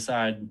have to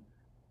decide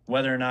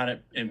whether or not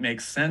it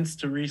makes sense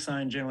to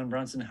re-sign Jalen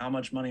Brunson, how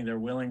much money they're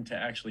willing to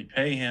actually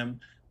pay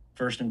him,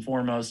 first and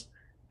foremost,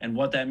 and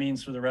what that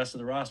means for the rest of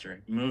the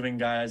roster. Moving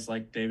guys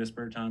like Davis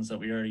Bertans that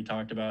we already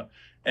talked about.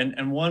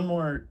 And one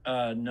more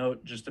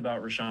note just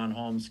about Rashawn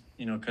Holmes,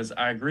 because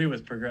I agree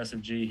with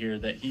Progressive G here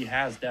that he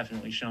has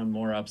definitely shown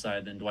more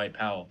upside than Dwight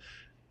Powell.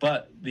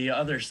 But the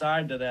other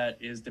side to that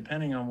is,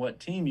 depending on what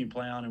team you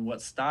play on and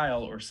what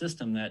style or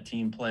system that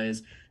team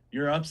plays,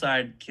 your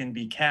upside can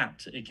be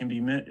capped. It can be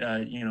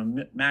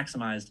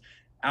maximized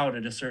out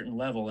at a certain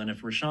level. And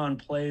if Rashawn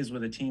plays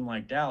with a team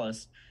like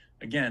Dallas,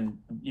 again,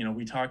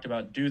 we talked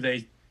about, do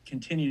they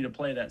continue to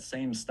play that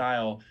same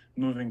style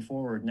moving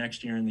forward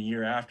next year and the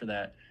year after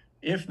that?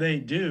 If they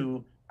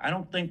do, I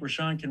don't think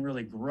Rashawn can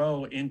really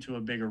grow into a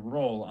bigger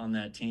role on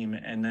that team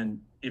and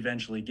then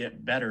eventually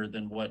get better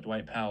than what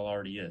Dwight Powell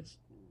already is.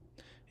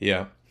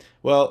 Yeah.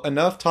 Well,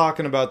 enough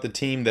talking about the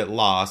team that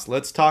lost.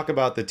 Let's talk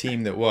about the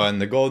team that won,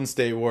 the Golden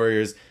State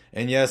Warriors.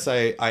 And yes,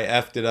 I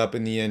effed it up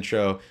in the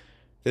intro.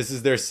 This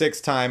is their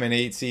sixth time in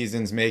 8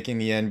 seasons making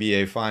the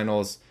NBA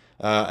Finals.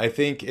 I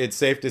think it's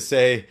safe to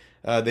say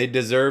they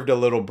deserved a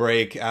little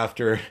break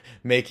after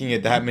making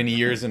it that many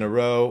years in a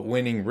row,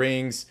 winning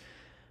rings.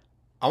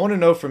 I want to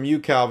know from you,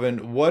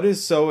 Calvin, what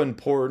is so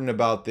important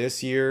about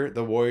this year,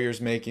 the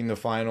Warriors making the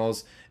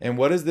finals, and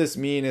what does this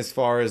mean as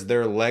far as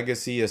their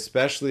legacy,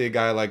 especially a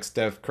guy like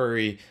Steph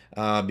Curry,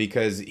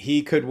 because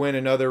he could win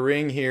another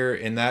ring here,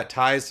 and that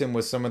ties him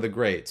with some of the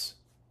greats.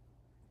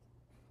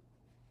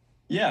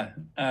 Yeah.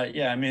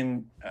 I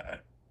mean,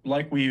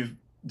 like we've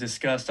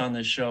discussed on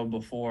this show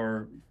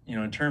before,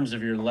 in terms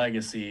of your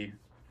legacy,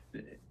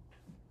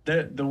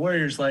 the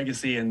Warriors'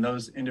 legacy and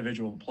those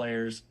individual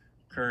players,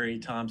 Curry,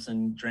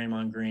 Thompson,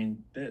 Draymond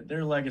Green,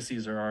 their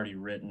legacies are already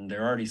written.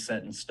 They're already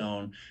set in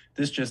stone.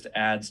 This just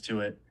adds to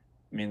it.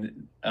 I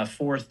mean, a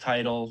fourth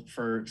title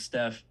for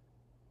Steph.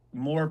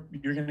 You're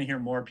going to hear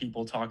more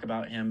people talk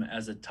about him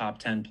as a top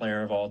 10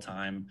 player of all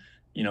time.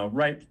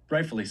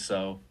 Rightfully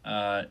so.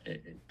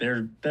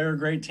 They're a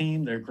great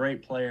team. They're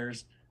great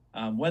players.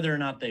 Whether or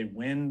not they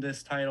win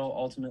this title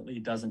ultimately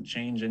doesn't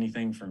change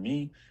anything for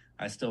me.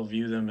 I still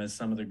view them as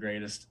some of the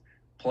greatest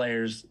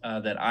players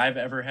that I've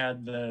ever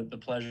had the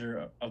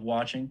pleasure of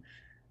watching.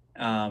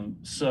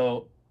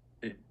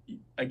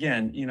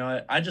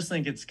 Again, I just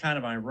think it's kind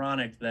of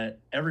ironic that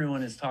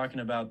everyone is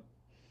talking about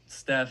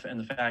Steph and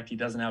the fact he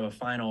doesn't have a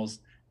finals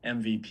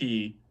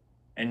MVP,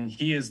 and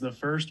he is the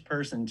first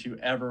person to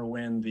ever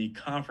win the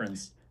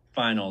conference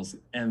finals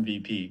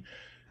MVP.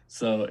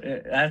 So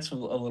that's a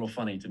little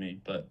funny to me,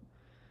 but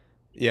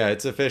Yeah,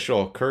 it's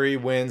official. Curry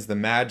wins the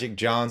Magic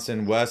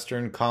Johnson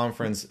Western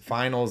Conference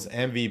Finals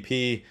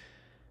MVP.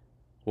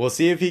 We'll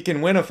see if he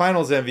can win a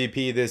Finals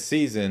MVP this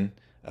season.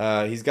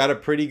 He's got a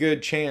pretty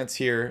good chance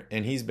here,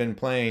 and he's been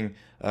playing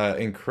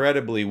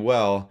incredibly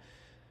well.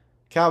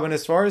 Calvin,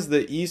 as far as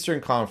the Eastern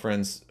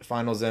Conference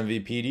Finals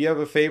MVP, do you have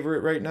a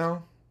favorite right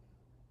now?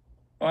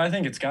 well, I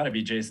think it's got to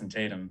be Jason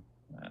Tatum.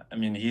 I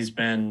mean, he's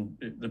been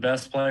the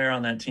best player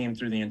on that team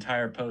through the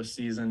entire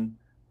postseason.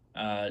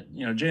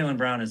 Jaylen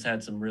Brown has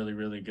had some really,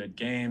 really good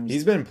games.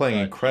 He's been playing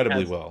but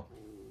incredibly well.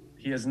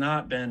 He has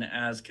not been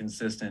as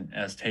consistent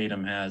as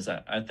Tatum has.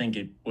 I think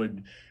it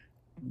would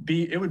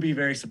be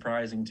very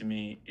surprising to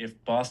me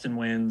if Boston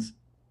wins,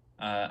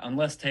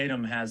 unless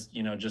Tatum has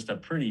just a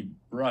pretty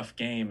rough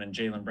game and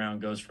Jaylen Brown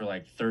goes for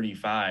like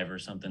 35 or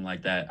something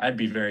like that. I'd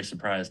be very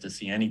surprised to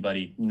see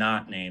anybody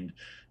not named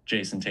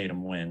Jason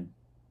Tatum win.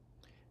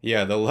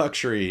 Yeah, the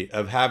luxury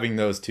of having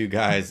those two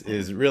guys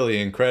is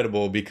really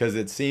incredible because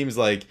it seems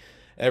like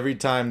every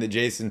time that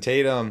Jason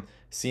Tatum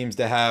seems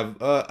to have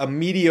a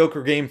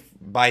mediocre game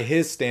by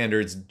his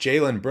standards,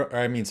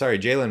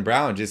 Jaylen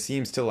Brown just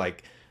seems to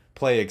like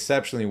play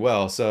exceptionally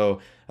well. So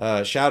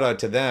shout out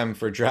to them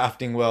for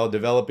drafting well,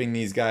 developing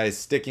these guys,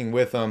 sticking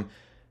with them.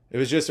 It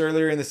was just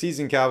earlier in the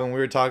season, Calvin, we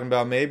were talking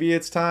about maybe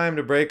it's time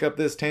to break up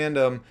this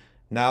tandem.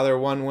 Now they're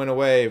one win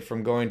away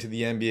from going to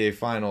the NBA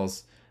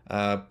Finals.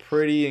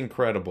 Pretty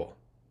incredible.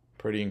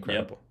 Pretty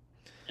incredible.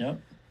 Yep.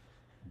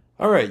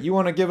 All right, you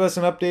want to give us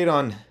an update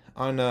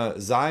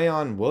on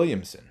Zion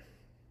Williamson?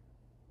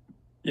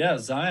 Yeah,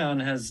 Zion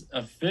has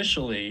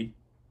officially,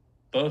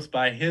 both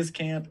by his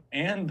camp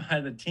and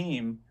by the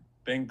team,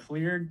 been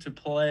cleared to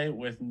play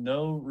with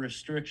no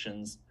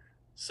restrictions.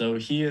 So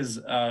he is,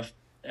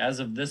 as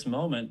of this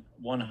moment,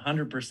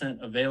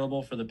 100%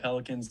 available for the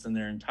Pelicans in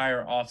their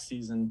entire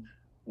offseason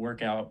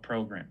workout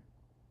program.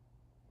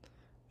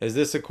 Is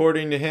this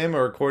according to him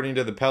or according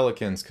to the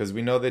Pelicans? Because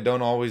we know they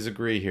don't always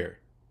agree here.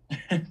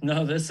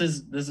 No, this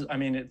is. I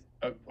mean,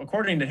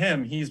 according to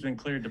him, he's been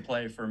cleared to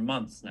play for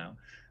months now,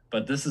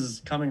 but this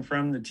is coming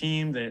from the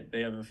team that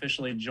they have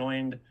officially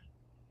joined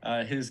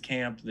his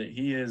camp. That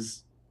he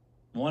is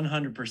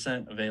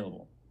 100%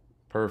 available.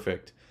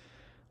 Perfect.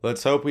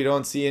 Let's hope we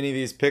don't see any of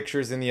these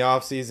pictures in the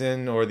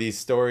offseason or these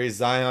stories.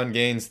 Zion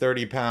gains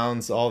 30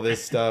 pounds, all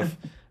this stuff.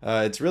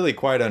 It's really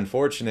quite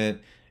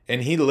unfortunate.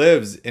 And he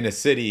lives in a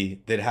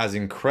city that has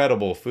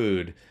incredible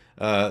food.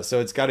 So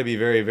it's got to be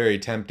very, very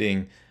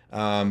tempting.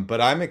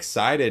 But I'm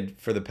excited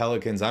for the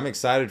Pelicans. I'm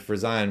excited for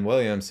Zion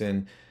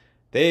Williamson.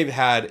 They've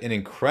had an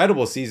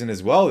incredible season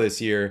as well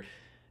this year.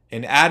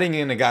 And adding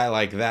in a guy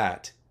like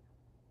that,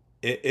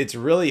 it's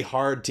really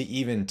hard to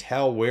even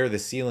tell where the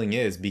ceiling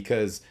is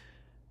because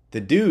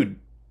the dude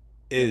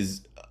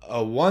is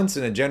a once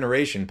in a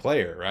generation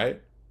player,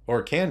 right?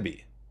 Or can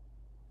be.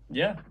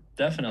 Yeah,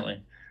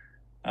 definitely.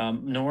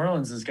 New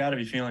Orleans has got to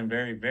be feeling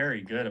very,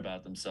 very good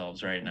about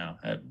themselves right now.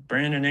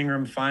 Brandon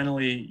Ingram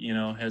finally,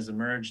 has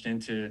emerged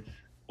into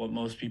what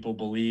most people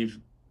believe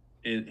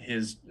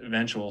his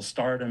eventual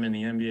stardom in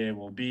the NBA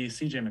will be.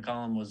 CJ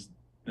McCollum was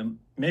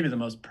maybe the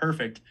most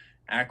perfect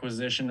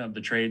acquisition of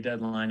the trade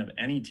deadline of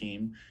any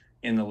team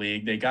in the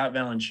league. They got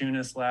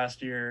Valanciunas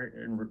last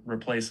year in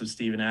replace of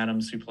Steven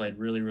Adams, who played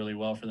really, really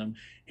well for them.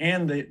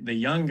 And the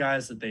young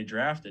guys that they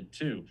drafted,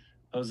 too.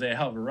 Jose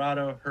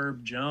Alvarado,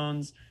 Herb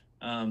Jones.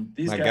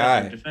 These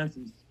guys are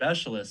defensive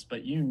specialists,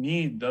 but you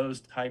need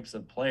those types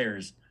of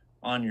players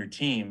on your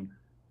team.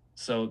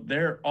 So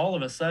they're all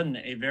of a sudden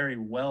a very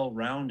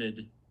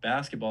well-rounded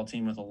basketball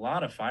team with a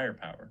lot of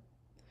firepower.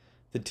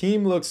 The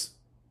team looks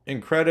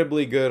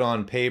incredibly good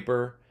on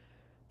paper,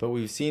 but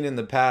we've seen in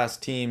the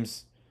past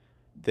teams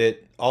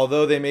that,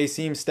 although they may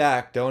seem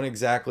stacked, don't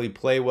exactly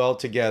play well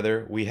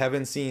together. We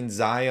haven't seen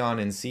Zion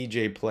and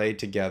CJ play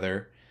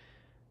together.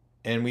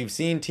 And we've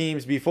seen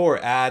teams before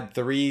add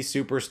 3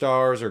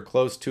 superstars or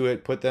close to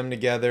it, put them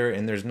together,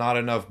 and there's not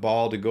enough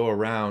ball to go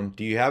around.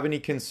 Do you have any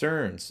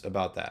concerns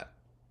about that?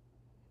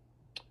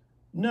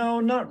 No,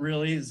 not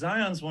really.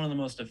 Zion's one of the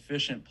most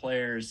efficient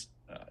players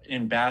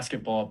in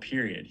basketball,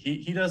 period.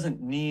 He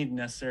doesn't need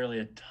necessarily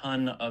a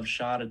ton of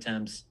shot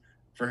attempts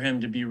for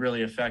him to be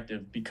really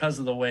effective because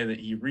of the way that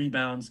he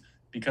rebounds,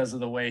 because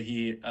of the way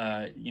he,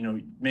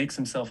 makes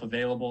himself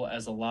available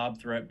as a lob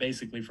threat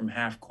basically from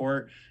half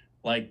court.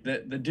 Like the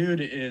dude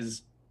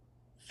is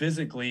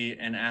physically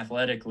and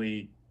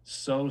athletically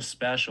so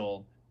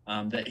special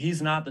that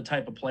he's not the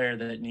type of player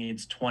that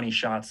needs 20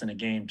 shots in a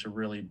game to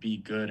really be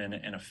good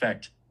and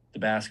affect the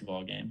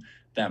basketball game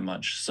that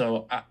much.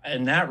 So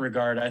in that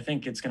regard, I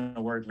think it's going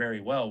to work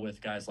very well with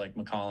guys like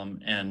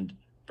McCollum and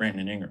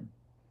Brandon Ingram.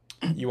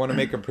 You want to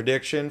make a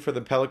prediction for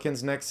the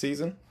Pelicans next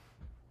season?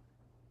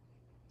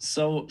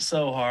 So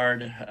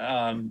hard.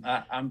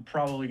 I'm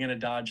probably going to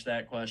dodge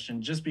that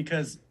question just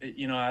because,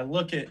 I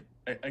look at,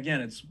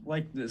 again, it's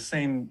like the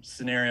same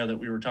scenario that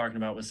we were talking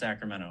about with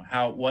Sacramento.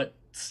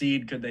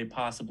 seed could they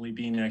possibly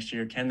be next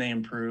year? Can they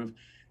improve?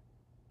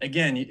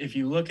 Again, if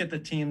you look at the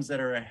teams that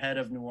are ahead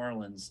of New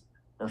Orleans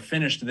or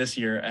finished this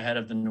year ahead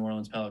of the New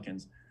Orleans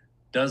Pelicans,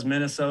 does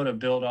Minnesota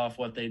build off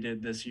what they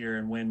did this year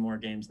and win more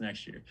games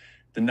next year?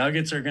 The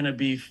Nuggets are going to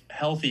be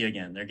healthy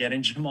again. They're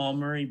getting Jamal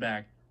Murray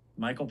back.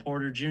 Michael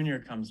Porter Jr.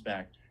 comes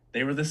back.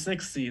 They were the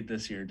 6th seed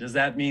this year. Does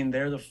that mean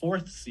they're the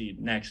 4th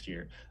seed next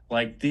year?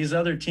 Like these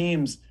other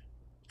teams,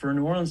 for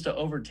New Orleans to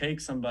overtake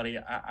somebody,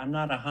 I'm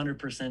not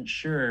 100%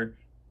 sure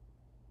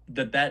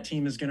that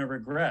team is going to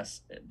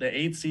regress. The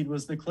 8th seed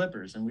was the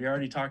Clippers, and we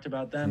already talked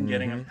about them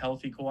getting a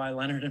healthy Kawhi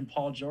Leonard and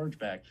Paul George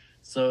back.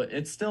 So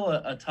it's still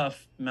a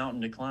tough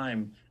mountain to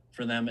climb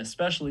for them,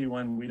 especially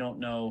when we don't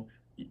know,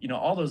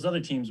 all those other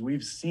teams,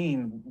 we've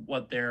seen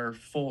what their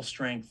full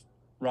strength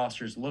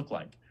rosters look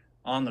like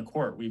on the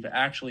court. We've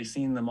actually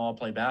seen them all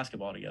play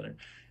basketball together.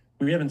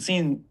 We haven't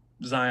seen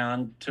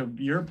Zion, to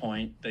your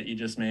point that you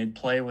just made,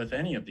 play with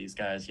any of these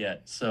guys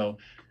yet. So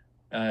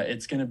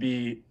it's going to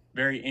be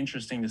very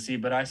interesting to see,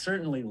 but I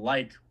certainly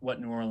like what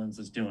New Orleans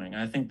is doing.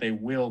 I think they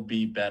will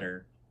be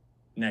better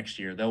next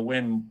year. They'll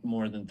win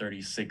more than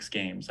 36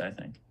 games, I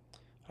think.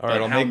 All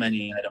right, how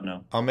many, I don't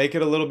know. I'll make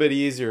it a little bit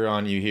easier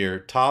on you here.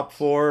 Top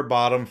 4,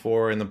 bottom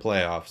 4 in the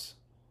playoffs.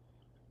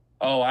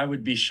 Oh, I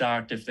would be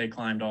shocked if they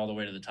climbed all the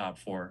way to the top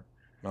 4.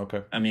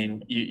 Okay. I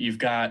mean, you've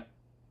got,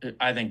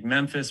 I think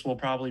Memphis will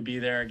probably be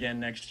there again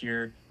next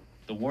year.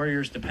 The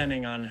Warriors,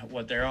 depending on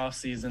what their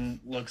offseason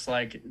looks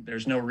like,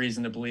 there's no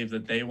reason to believe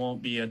that they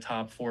won't be a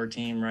top 4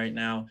 team right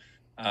now.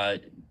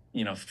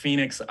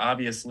 Phoenix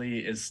obviously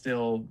is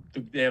still,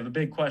 they have a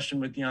big question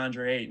with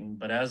DeAndre Ayton,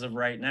 but as of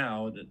right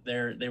now,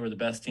 they were the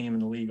best team in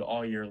the league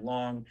all year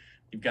long.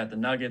 You've got the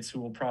Nuggets, who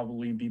will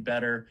probably be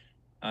better.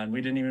 And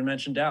we didn't even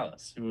mention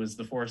Dallas, who was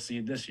the 4th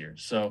seed this year.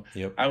 So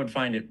I would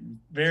find it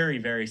very,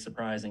 very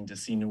surprising to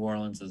see New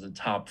Orleans as a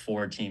top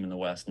 4 team in the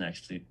West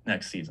next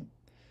season.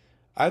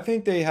 I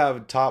think they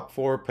have top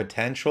 4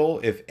 potential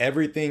if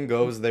everything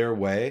goes their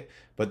way,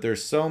 but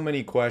there's so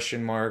many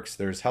question marks.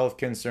 There's health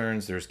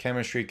concerns, there's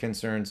chemistry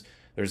concerns,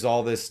 there's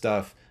all this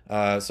stuff.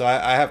 So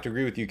I have to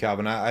agree with you,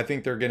 Calvin. I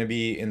think they're going to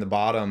be in the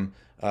bottom,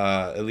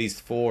 at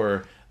least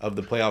 4 of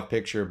the playoff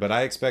picture, but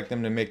I expect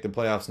them to make the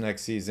playoffs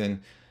next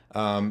season.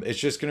 It's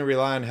just going to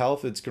rely on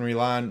health. It's going to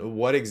rely on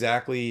what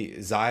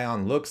exactly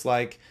Zion looks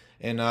like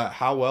and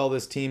how well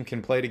this team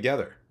can play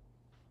together.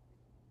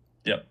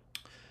 Yep.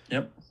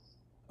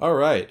 All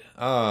right.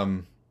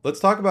 Let's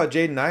talk about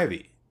Jaden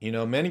Ivey.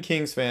 Many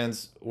Kings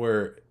fans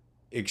were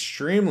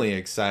extremely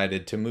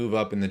excited to move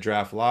up in the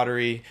draft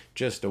lottery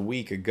just a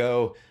week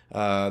ago.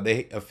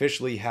 They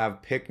officially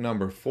have pick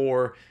number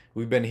 4.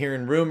 We've been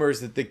hearing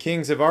rumors that the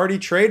Kings have already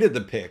traded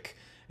the pick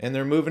and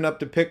they're moving up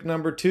to pick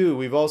number 2.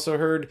 We've also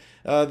heard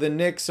the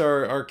Knicks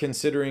are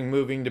considering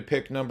moving to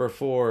pick number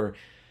 4.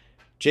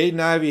 Jaden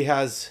Ivey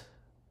has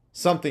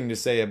something to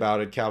say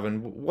about it,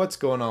 Calvin. What's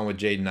going on with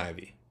Jaden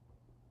Ivey?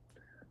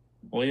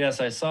 Well,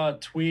 yes, I saw a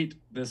tweet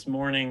this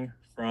morning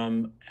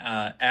from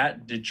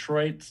at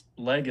Detroit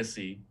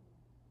Legacy.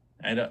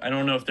 I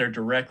don't know if they're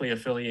directly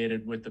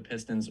affiliated with the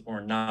Pistons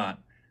or not,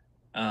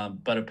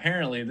 but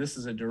apparently this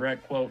is a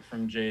direct quote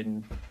from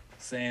Jaden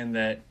saying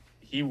that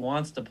he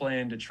wants to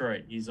play in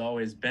Detroit. He's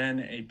always been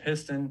a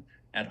Piston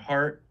at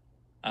heart,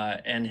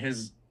 and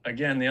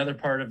the other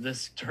part of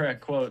this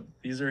direct quote,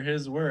 these are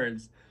his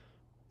words: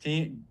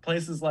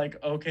 places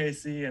like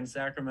OKC and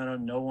Sacramento,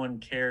 no one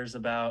cares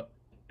about.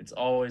 It's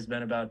always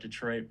been about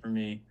Detroit for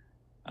me.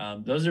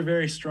 Those are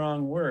very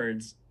strong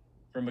words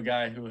from a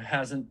guy who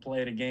hasn't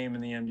played a game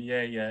in the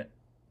NBA yet.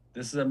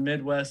 This is a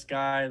Midwest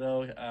guy,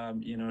 though.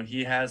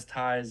 He has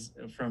ties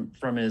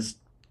from his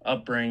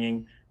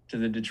upbringing to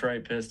the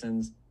Detroit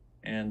Pistons,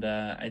 and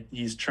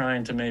he's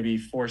trying to maybe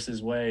force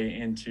his way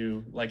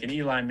into like an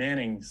Eli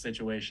Manning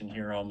situation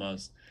here,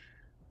 almost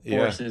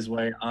force his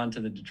way onto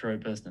the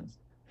Detroit Pistons.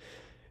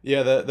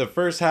 Yeah, the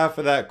first half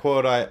of that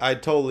quote, I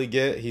totally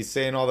get. He's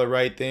saying all the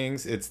right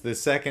things. It's the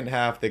second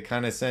half that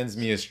kind of sends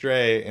me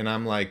astray, and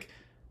I'm like,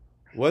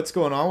 what's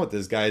going on with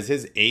this guy? Is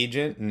his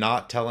agent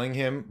not telling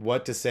him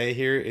what to say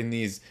here in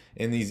these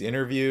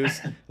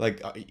interviews?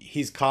 Like,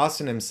 he's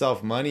costing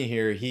himself money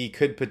here. He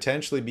could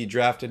potentially be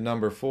drafted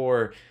number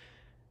 4.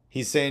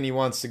 He's saying he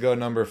wants to go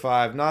number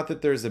 5. Not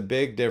that there's a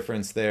big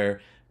difference there,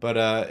 but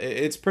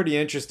it's pretty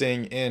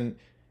interesting. And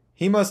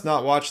he must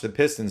not watch the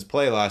Pistons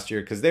play last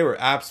year because they were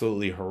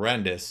absolutely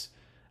horrendous.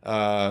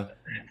 But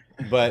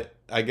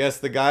I guess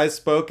the guy's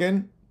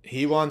spoken.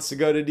 He wants to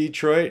go to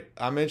Detroit.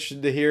 I'm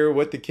interested to hear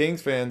what the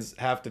Kings fans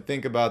have to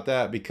think about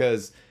that,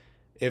 because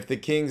if the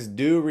Kings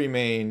do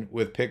remain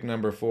with pick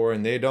number 4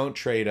 and they don't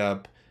trade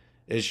up,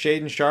 is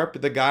Shaedon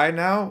Sharpe the guy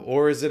now,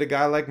 or is it a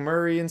guy like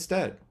Murray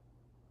instead?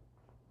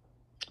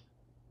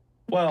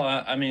 Well,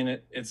 I mean,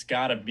 it's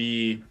got to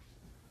be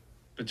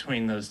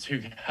between those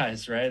two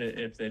guys, right?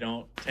 If they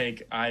don't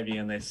take Ivy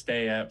and they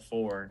stay at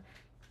 4.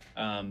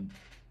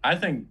 I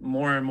think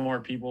more and more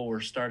people were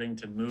starting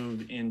to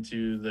move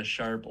into the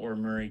Sharpe or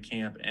Murray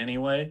camp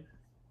anyway.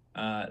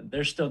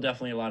 There's still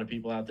definitely a lot of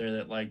people out there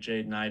that like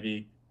Jaden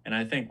Ivey. And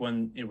I think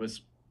when it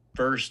was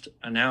first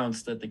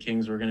announced that the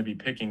Kings were going to be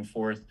picking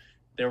fourth,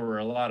 there were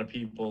a lot of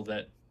people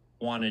that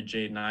wanted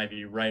Jaden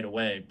Ivey right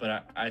away.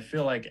 But I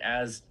feel like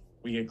as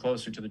we get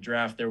closer to the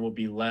draft, there will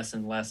be less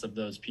and less of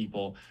those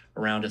people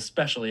around,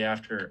 especially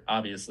after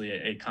obviously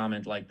a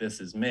comment like this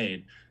is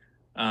made.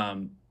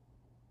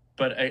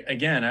 But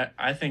again,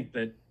 I think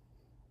that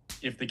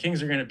if the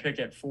Kings are going to pick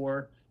at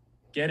 4,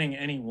 getting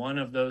any one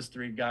of those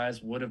 3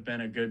 guys would have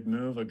been a good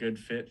move, a good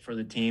fit for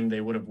the team.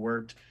 They would have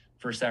worked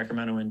for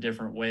Sacramento in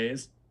different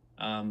ways.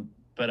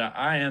 But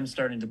I am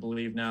starting to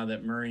believe now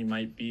that Murray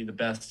might be the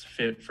best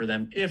fit for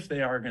them if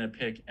they are going to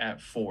pick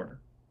at 4.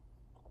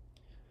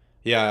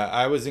 Yeah,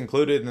 I was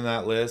included in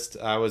that list.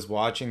 I was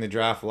watching the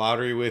draft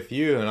lottery with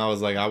you, and I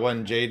was like, I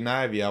want Jaden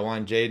Ivey. I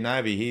want Jaden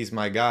Ivey. He's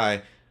my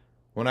guy.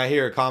 When I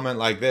hear a comment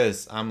like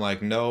this, I'm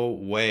like, no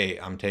way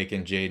I'm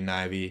taking Jaden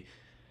Ivey.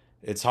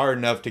 It's hard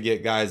enough to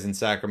get guys in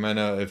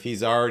Sacramento. If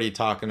he's already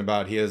talking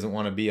about he doesn't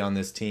want to be on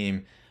this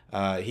team,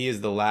 he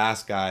is the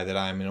last guy that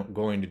I'm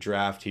going to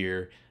draft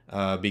here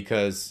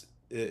because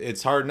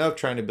it's hard enough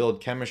trying to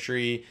build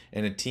chemistry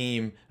and a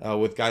team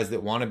with guys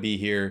that want to be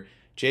here.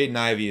 Jaden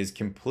Ivey is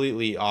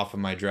completely off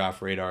of my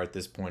draft radar at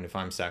this point if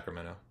I'm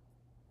Sacramento.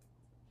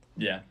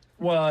 Yeah.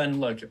 Well,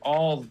 and look,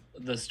 all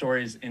the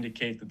stories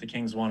indicate that the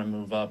Kings want to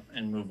move up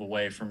and move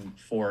away from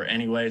 4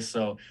 anyway,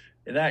 so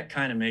that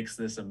kind of makes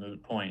this a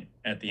moot point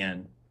at the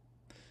end.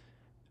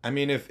 I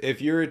mean,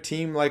 if you're a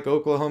team like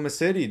Oklahoma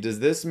City, does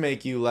this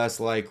make you less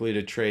likely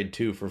to trade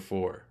 2 for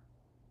 4?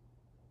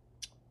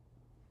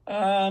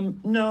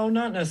 No,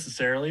 not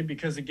necessarily,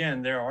 because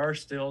again, there are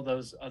still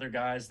those other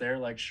guys there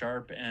like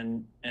Sharp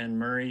and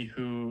Murray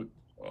who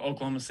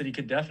Oklahoma City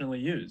could definitely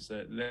use.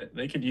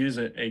 They could use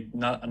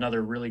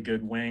another really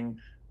good wing,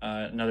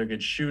 another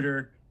good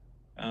shooter,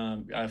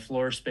 a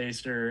floor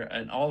spacer,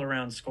 an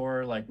all-around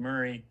scorer like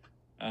Murray.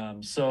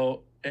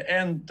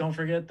 And don't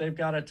forget, they've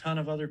got a ton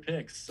of other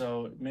picks.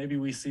 So maybe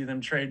we see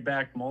them trade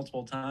back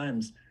multiple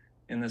times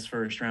in this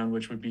first round,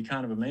 which would be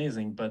kind of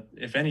amazing. But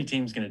if any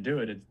team's going to do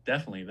it, it's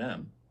definitely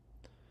them.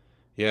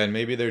 Yeah, and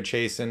maybe they're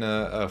chasing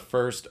a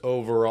first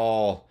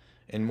overall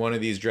in one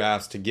of these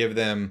drafts to give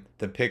them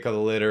the pick of the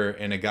litter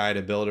and a guy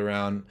to build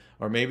around.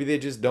 Or maybe they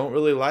just don't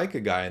really like a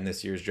guy in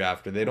this year's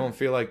draft, or they don't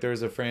feel like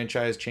there's a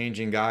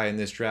franchise-changing guy in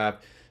this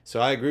draft.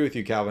 So I agree with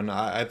you, Calvin.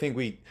 I think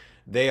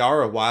they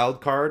are a wild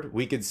card.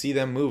 We could see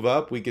them move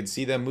up. We could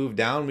see them move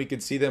down. We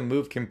could see them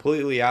move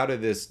completely out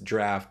of this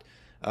draft.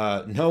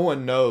 No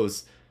one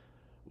knows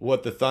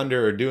what the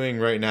Thunder are doing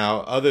right now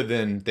other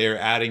than they're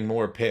adding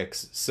more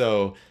picks.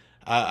 So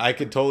I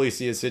could totally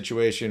see a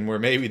situation where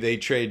maybe they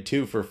trade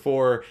 2 for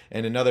 4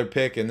 and another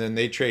pick, and then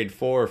they trade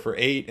 4 for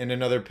 8 and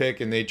another pick,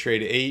 and they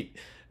trade 8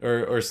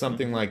 or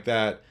something like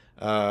that.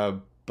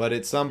 But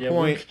at some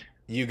point,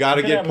 you got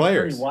to get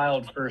players. A pretty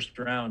wild first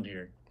round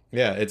here.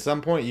 Yeah, at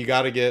some point you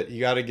got to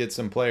get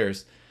some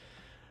players.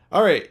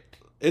 All right,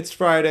 it's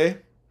Friday.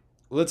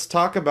 Let's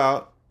talk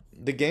about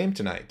the game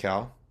tonight,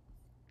 Cal.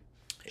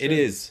 It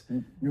is.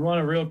 You want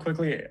to real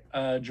quickly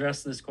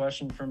address this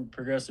question from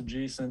Progressive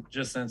G,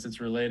 since it's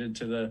related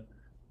to the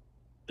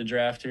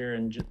draft here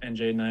and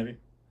Jaden Ivey?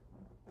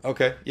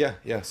 Okay.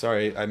 Yeah.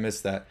 Sorry, I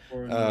missed that.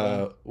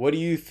 What do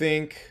you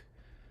think?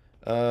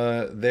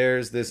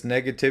 There's this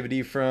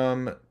negativity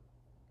from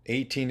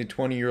 18 to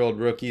 20-year-old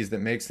rookies that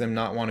makes them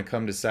not want to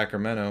come to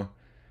Sacramento.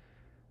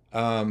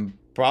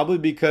 Probably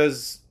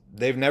because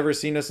they've never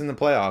seen us in the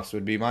playoffs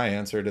would be my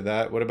answer to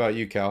that. What about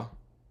you, Cal?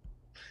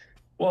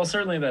 Well,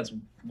 certainly that's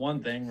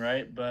one thing,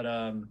 right? But,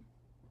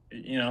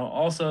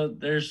 also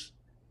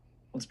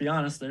let's be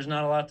honest, there's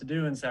not a lot to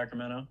do in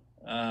Sacramento.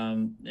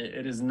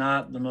 It is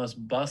not the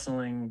most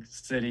bustling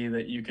city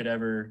that you could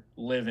ever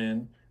live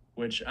in,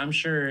 which I'm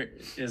sure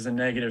is a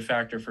negative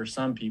factor for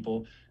some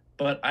people.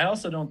 But I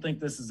also don't think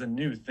this is a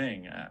new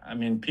thing. I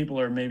mean, people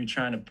are maybe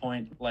trying to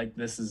point like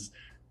this is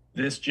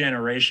this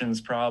generation's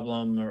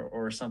problem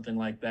or something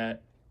like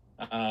that.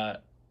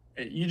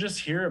 You just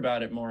hear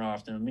about it more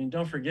often. I mean,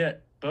 don't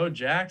forget, Bo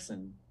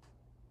Jackson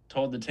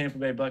told the Tampa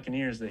Bay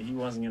Buccaneers that he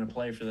wasn't going to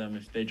play for them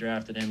if they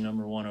drafted him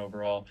number 1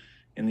 overall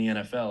in the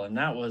NFL. And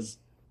that was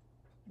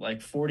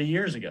like 40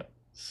 years ago.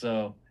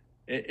 So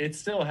it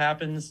still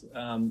happens.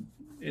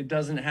 It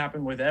doesn't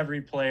happen with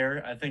every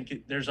player. I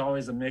think there's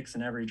always a mix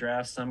in every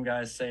draft. Some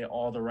guys say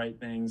all the right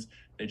things.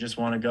 They just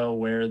want to go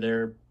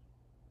where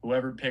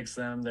whoever picks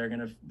them, they're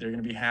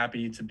gonna be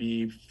happy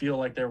to feel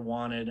like they're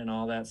wanted and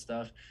all that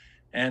stuff.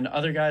 And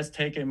other guys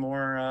take a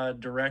more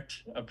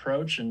direct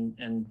approach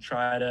and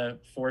try to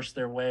force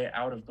their way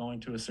out of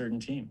going to a certain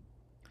team.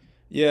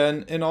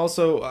 Yeah, and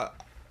also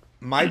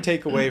my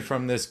takeaway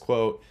from this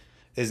quote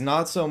is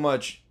not so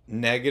much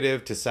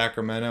negative to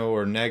Sacramento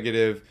or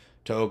negative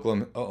to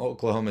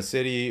Oklahoma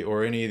City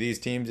or any of these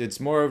teams. It's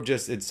more of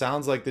just, it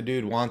sounds like the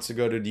dude wants to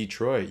go to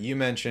Detroit. You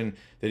mentioned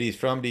that he's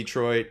from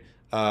Detroit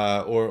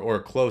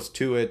or close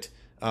to it.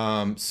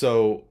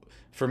 So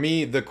for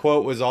me, the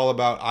quote was all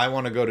about, I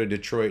want to go to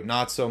Detroit,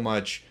 not so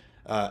much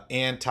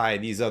anti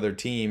these other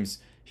teams.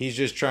 He's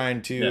just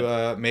trying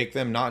to make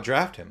them not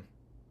draft him.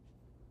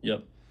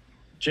 Yep.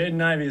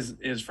 Jaden Ivey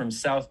is from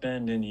South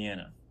Bend,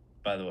 Indiana,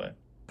 by the way.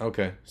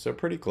 Okay, so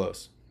pretty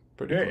close.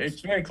 Pretty It's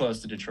close. very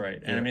close to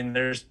Detroit. And I Yeah. mean,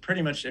 there's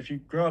pretty much, if you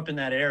grow up in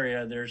that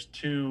area, there's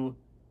two,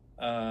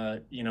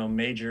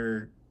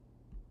 major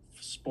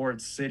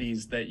sports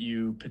cities that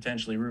you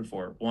potentially root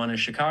for. One is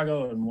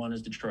Chicago and one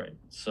is Detroit.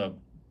 So,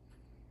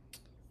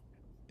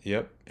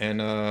 Yep. And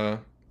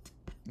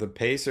the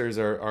Pacers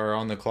are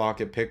on the clock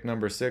at pick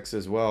number 6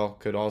 as well.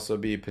 Could also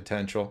be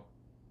potential.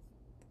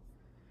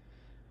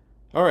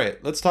 All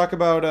right, let's talk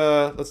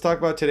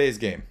about today's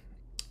game.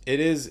 It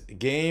is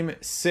game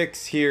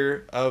 6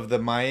 here of the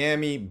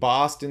Miami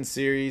Boston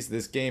series.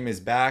 This game is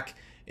back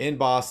in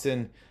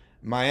Boston.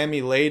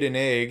 Miami laid an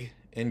egg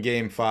in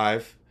game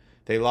 5.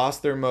 They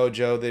lost their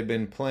mojo. They've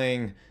been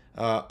playing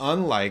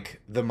unlike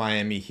the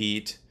Miami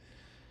Heat.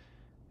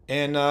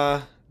 And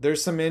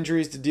there's some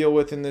injuries to deal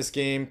with in this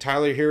game.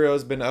 Tyler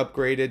Hero's been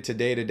upgraded to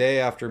day-to-day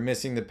after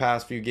missing the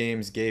past few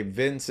games. Gabe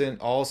Vincent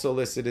also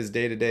listed as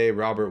day-to-day.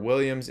 Robert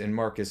Williams and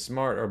Marcus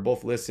Smart are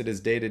both listed as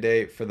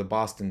day-to-day for the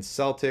Boston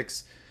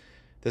Celtics.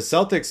 The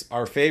Celtics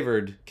are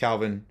favored,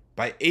 Calvin,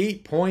 by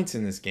 8 points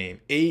in this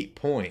game. 8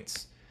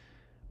 points.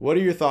 What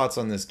are your thoughts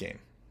on this game?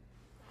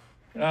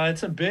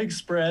 it's a big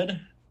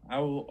spread. I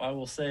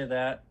will say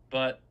that,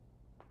 but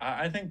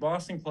I think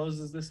Boston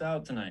closes this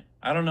out tonight.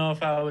 I don't know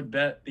if I would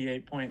bet the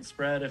 8-point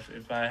spread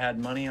if I had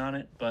money on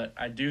it, but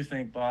I do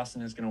think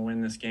Boston is going to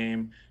win this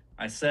game.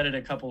 I said it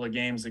a couple of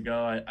games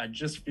ago. I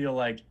just feel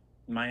like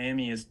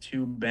Miami is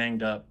too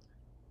banged up.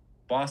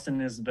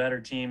 Boston is the better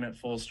team at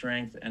full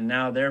strength, and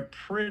now they're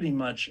pretty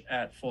much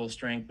at full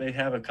strength. They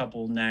have a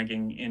couple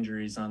nagging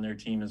injuries on their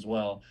team as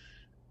well.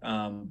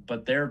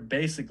 But they're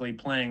basically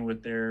playing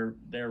with their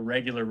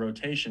regular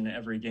rotation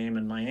every game,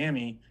 and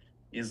Miami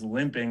is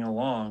limping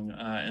along,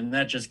 and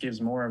that just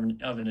gives more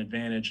of an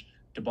advantage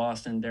to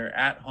Boston. They're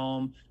at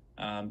home.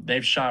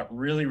 They've shot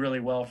really,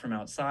 really well from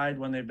outside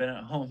when they've been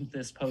at home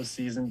this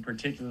postseason,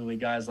 particularly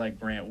guys like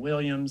Grant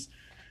Williams.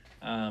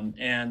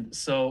 And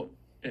so,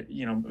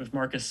 if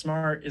Marcus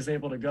Smart is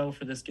able to go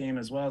for this game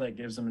as well, that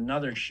gives them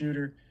another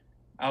shooter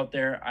out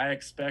there. I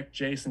expect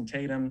Jason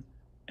Tatum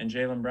and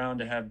Jaylen Brown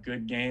to have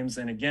good games.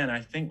 And again,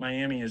 I think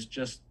Miami is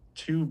just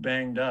too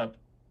banged up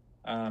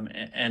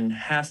and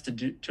has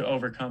to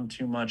overcome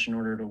too much in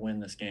order to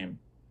win this game.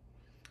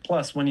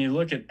 Plus, when you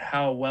look at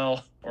how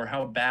well, or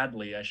how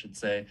badly, I should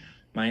say,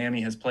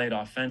 Miami has played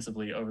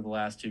offensively over the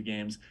last 2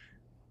 games,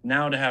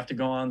 now to have to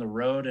go on the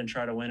road and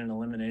try to win an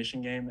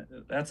elimination game,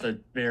 that's a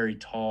very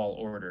tall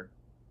order.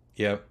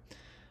 Yep.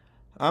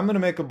 I'm going to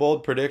make a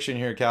bold prediction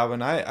here,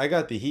 Calvin. I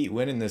got the Heat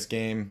winning this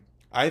game.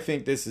 I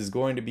think this is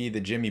going to be the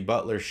Jimmy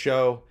Butler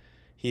show.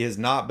 He has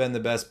not been the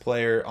best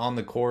player on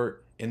the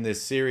court in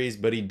this series,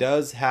 but he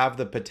does have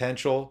the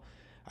potential.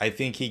 I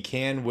think he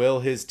can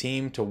will his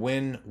team to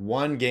win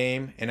one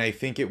game, and I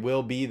think it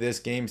will be this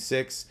game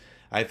 6.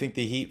 I think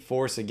the Heat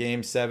force a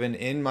game 7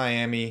 in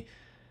Miami.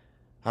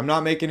 I'm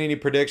not making any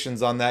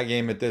predictions on that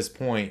game at this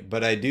point,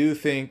 but I do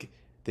think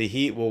the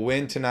Heat will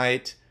win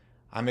tonight.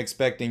 I'm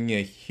expecting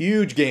a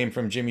huge game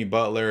from Jimmy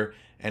Butler,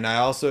 and I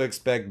also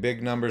expect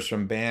big numbers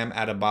from Bam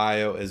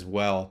Adebayo as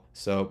well.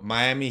 So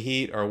Miami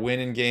Heat are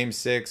winning game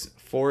 6,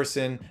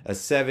 forcing a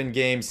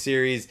 7-game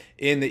series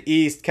in the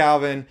East,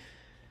 Calvin,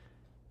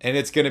 and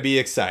it's going to be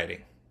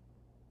exciting.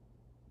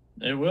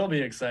 It will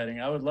be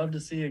exciting. I would love to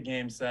see a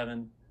game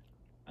 7.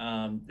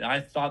 I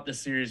thought the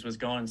series was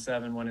going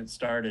 7 when it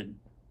started.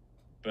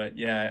 But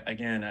yeah,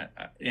 again,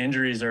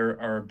 injuries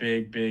are a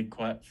big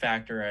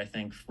factor, I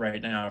think,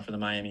 right now for the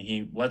Miami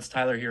Heat. What's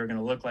Tyler Hero going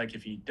to look like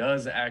if he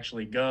does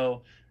actually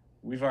go?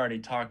 We've already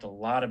talked a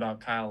lot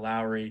about Kyle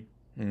Lowry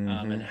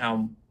and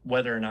how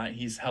whether or not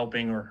he's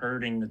helping or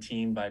hurting the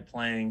team by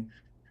playing.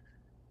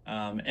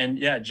 And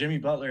yeah, Jimmy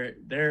Butler,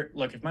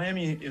 look, if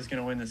Miami is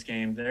going to win this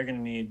game, they're going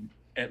to need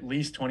at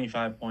least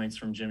 25 points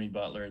from Jimmy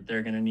Butler.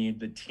 They're going to need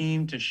the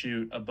team to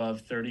shoot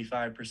above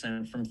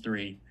 35% from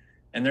 3,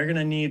 and they're going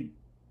to need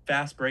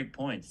fast break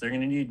points. They're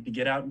going to need to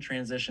get out in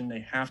transition.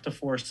 They have to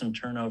force some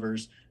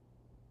turnovers.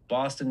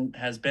 Boston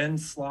has been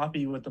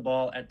sloppy with the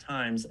ball at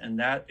times, and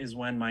that is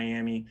when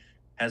Miami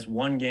has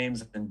won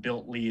games and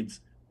built leads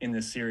in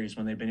this series,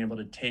 when they've been able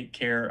to take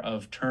care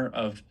of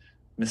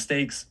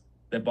mistakes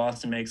that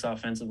Boston makes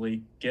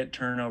offensively, get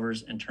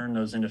turnovers, and turn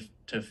those into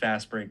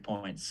fast break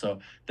points. So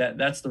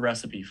that's the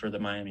recipe for the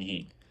Miami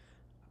Heat.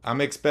 I'm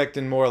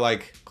expecting more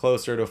like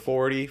closer to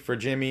 40 for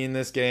Jimmy in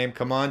this game.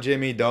 Come on,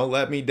 Jimmy. Don't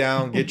let me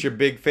down. Get your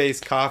big face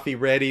coffee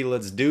ready.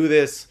 Let's do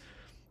this.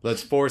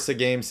 Let's force a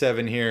game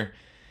 7 here.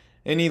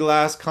 Any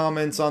last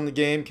comments on the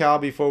game, Cal,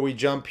 before we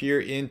jump here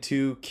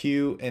into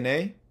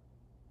Q&A?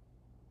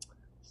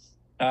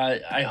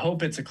 I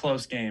hope it's a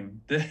close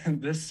game.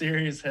 This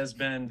series it's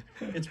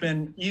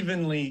been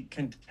evenly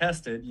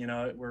contested.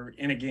 We're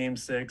in a game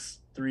 6,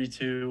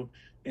 3-2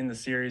 in the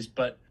series,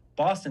 but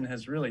Boston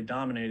has really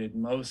dominated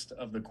most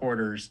of the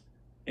quarters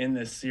in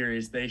this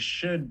series. They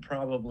should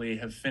probably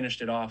have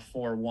finished it off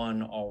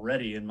 4-1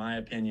 already, in my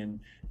opinion.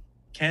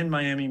 Can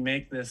Miami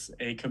make this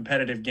a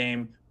competitive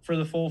game for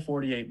the full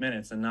 48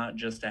 minutes and not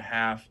just a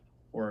half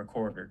or a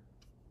quarter?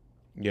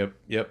 Yep.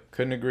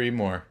 Couldn't agree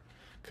more.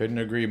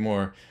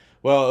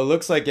 Well, it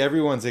looks like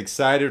everyone's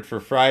excited for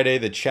Friday.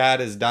 The chat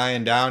is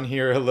dying down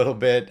here a little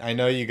bit. I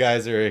know you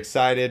guys are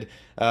excited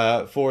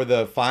for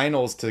the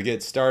finals to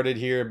get started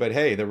here, but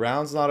hey, the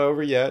round's not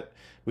over yet.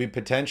 We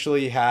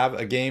potentially have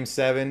a game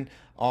 7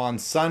 on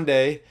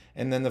Sunday,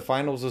 and then the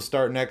finals will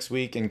start next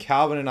week. And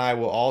Calvin and I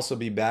will also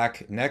be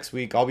back next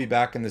week. I'll be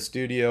back in the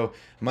studio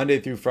Monday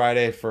through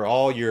Friday for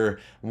all your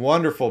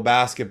wonderful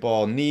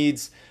basketball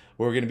needs.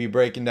 We're going to be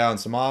breaking down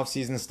some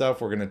off-season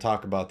stuff. We're going to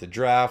talk about the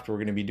draft. We're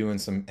going to be doing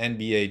some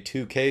NBA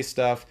 2K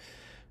stuff.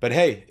 But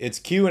hey, it's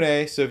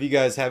Q&A, so if you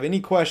guys have any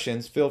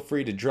questions, feel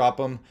free to drop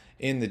them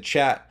in the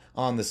chat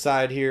on the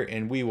side here,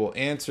 and we will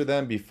answer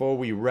them before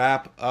we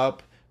wrap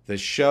up the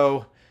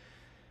show.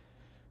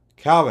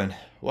 Calvin,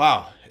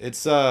 wow,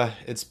 it's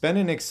been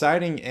an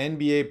exciting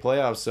NBA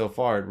playoff so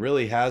far. It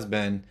really has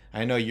been.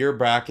 I know your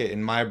bracket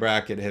and my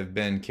bracket have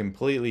been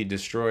completely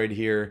destroyed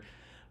here.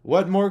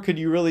 What more could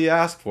you really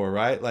ask for,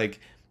 right? Like,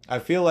 I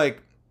feel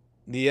like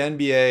the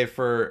NBA,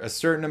 for a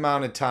certain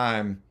amount of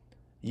time,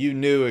 you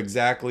knew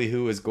exactly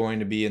who was going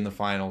to be in the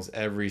finals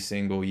every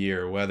single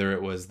year, whether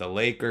it was the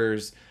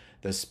Lakers,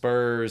 the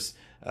Spurs,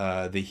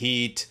 the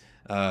Heat,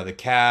 the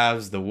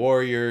Cavs, the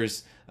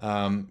Warriors.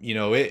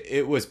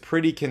 It was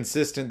pretty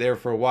consistent there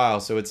for a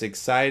while. So it's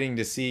exciting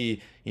to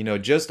see,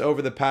 just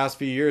over the past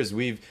few years,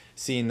 we've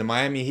seen the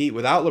Miami Heat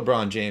without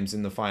LeBron James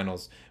in the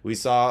finals. We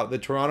saw the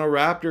Toronto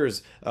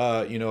Raptors,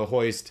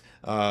 hoist,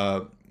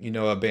 a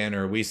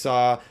banner. We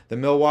saw the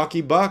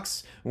Milwaukee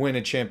Bucks win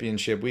a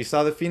championship. We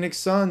saw the Phoenix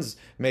Suns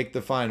make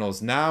the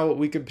finals. Now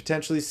we could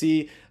potentially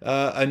see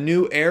a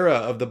new era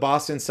of the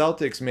Boston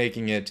Celtics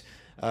making it.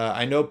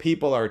 I know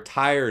people are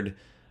tired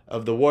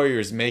of the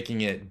Warriors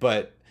making it,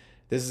 but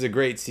this is a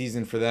great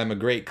season for them, a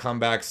great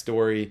comeback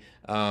story.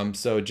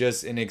 So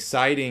just an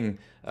exciting,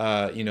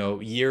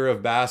 year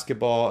of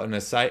basketball, an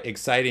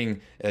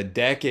exciting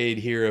decade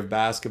here of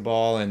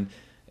basketball, and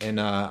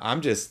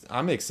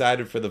I'm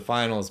excited for the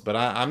finals. But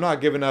I'm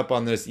not giving up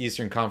on this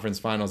Eastern Conference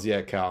Finals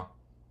yet, Cal.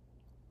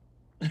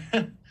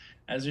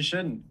 As you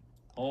shouldn't.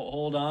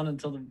 Hold on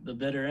until the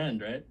bitter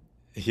end, right?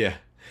 Yeah.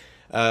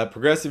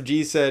 Progressive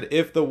G said,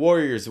 if the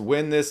Warriors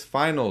win this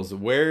finals,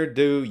 where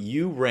do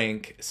you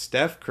rank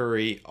Steph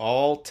Curry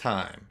all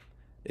time?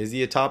 Is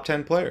he a top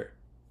 10 player?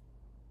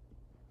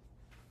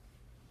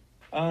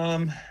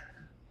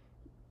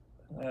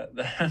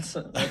 That's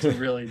a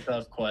really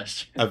tough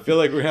question. I feel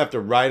like we're going to have to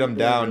write them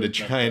down to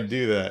try and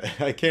do that.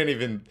 I can't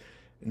even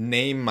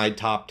name my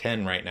top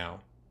 10 right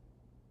now.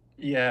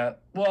 Yeah.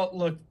 Well,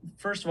 look,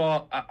 first of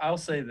all, I'll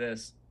say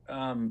this.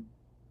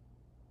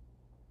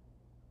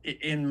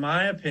 In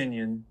my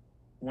opinion,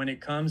 when it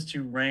comes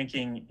to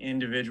ranking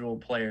individual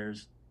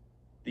players,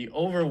 the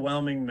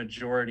overwhelming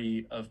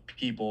majority of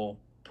people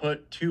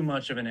put too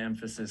much of an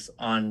emphasis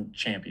on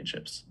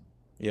championships.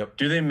 Yep.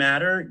 Do they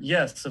matter?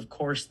 Yes, of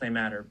course they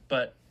matter,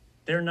 but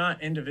they're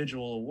not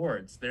individual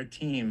awards. They're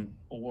team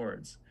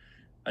awards.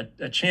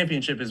 A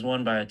championship is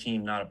won by a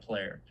team, not a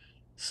player.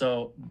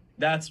 So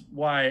that's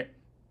why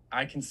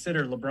I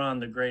consider LeBron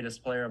the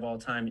greatest player of all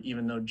time,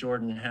 even though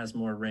Jordan has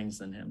more rings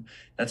than him.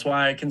 That's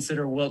why I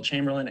consider Wilt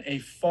Chamberlain a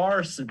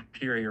far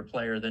superior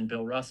player than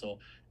Bill Russell,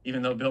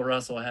 even though Bill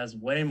Russell has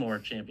way more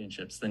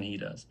championships than he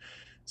does.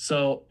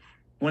 So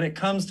when it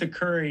comes to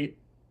Curry,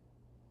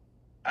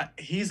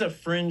 he's a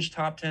fringe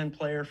top 10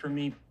 player for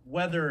me,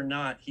 whether or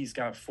not he's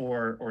got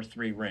 4 or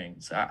 3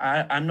 rings.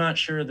 I'm not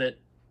sure that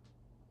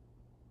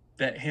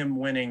him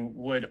winning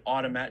would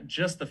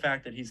just the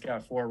fact that he's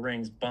got 4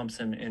 rings bumps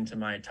him into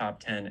my top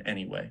 10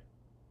 anyway.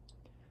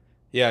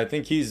 Yeah, I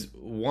think he's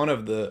one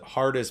of the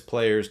hardest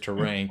players to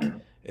rank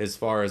as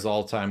far as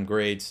all-time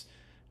greats,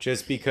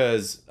 just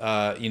because,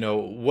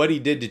 what he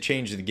did to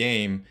change the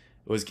game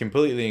was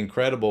completely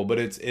incredible, but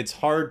it's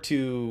hard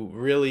to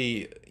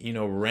really,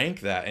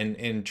 rank that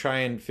and try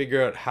and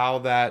figure out how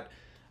that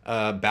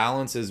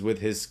balances with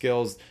his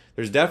skills.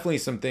 There's definitely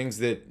some things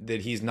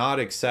that he's not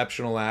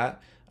exceptional at.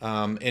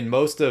 And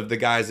most of the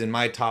guys in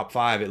my top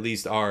 5 at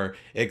least are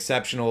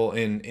exceptional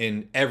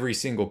in every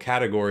single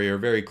category or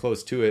very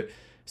close to it.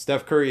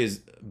 Steph Curry is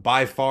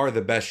by far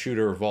the best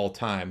shooter of all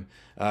time.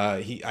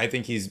 I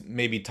think he's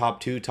maybe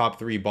top 2, top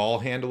 3 ball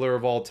handler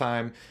of all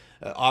time.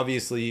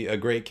 Obviously a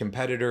great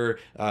competitor,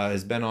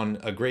 has been on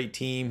a great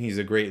team. He's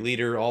a great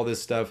leader, all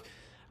this stuff.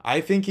 I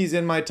think he's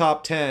in my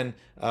top 10,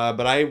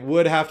 but I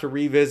would have to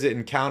revisit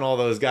and count all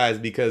those guys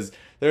because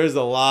there's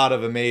a lot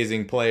of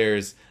amazing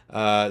players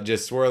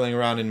just swirling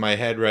around in my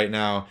head right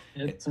now.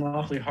 It's an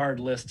awfully hard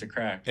list to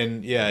crack.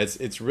 And yeah,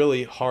 it's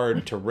really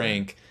hard to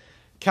rank.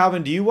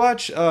 Calvin, do you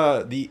watch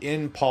the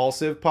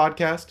Impulsive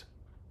podcast?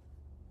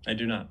 I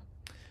do not.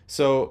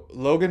 So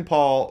Logan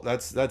Paul,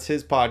 that's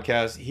his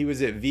podcast. He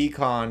was at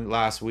VCon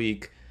last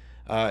week,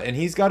 and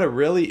he's got a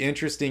really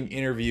interesting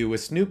interview with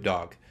Snoop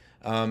Dogg,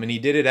 and he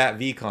did it at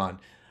VCon.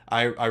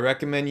 I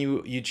recommend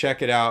you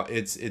check it out.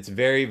 It's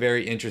very,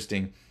 very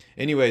interesting.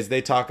 Anyways,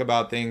 they talk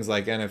about things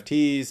like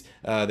NFTs.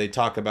 They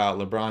talk about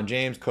LeBron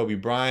James, Kobe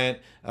Bryant.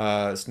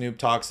 Snoop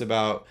talks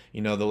about,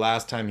 the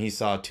last time he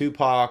saw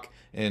Tupac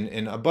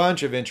and a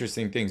bunch of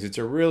interesting things. It's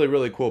a really,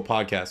 really cool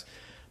podcast.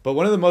 But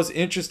one of the most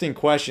interesting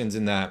questions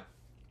in that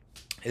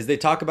is they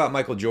talk about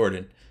Michael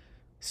Jordan.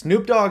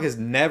 Snoop Dogg has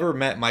never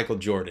met Michael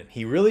Jordan.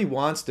 He really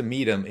wants to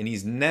meet him, and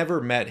he's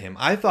never met him.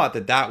 I thought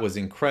that was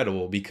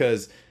incredible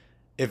because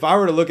if I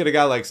were to look at a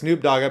guy like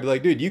Snoop Dogg, I'd be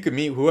like, dude, you can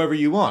meet whoever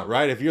you want,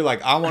 right? If you're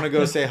like, I want to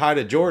go say hi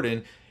to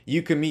Jordan,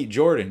 you can meet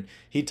Jordan.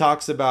 He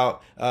talks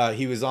about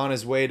he was on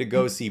his way to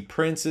go see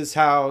Prince's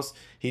house.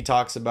 He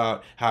talks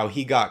about how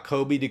he got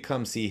Kobe to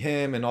come see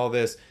him and all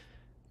this.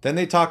 Then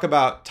they talk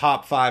about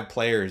top 5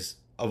 players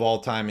of all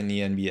time in the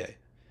NBA.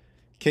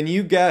 Can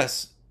you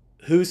guess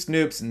who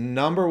Snoop's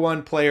number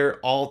 1 player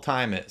all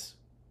time is?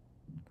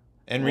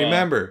 And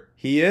remember,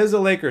 he is a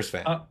Lakers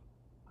fan.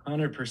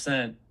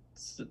 100%.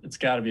 It's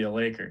got to be a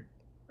Laker,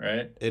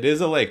 right? It is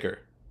a Laker,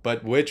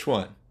 but which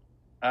one?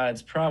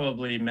 It's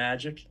probably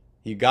Magic.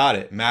 You got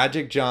it.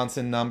 Magic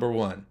Johnson, number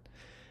 1.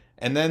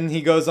 And then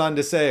he goes on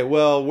to say,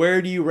 well,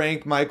 where do you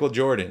rank Michael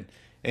Jordan?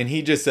 And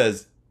he just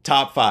says,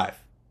 top 5.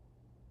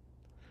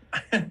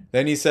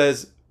 Then he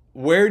says,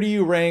 where do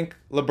you rank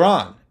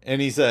LeBron?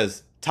 And he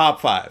says, top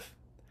 5.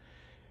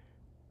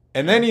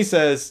 And then he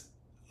says,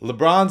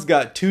 LeBron's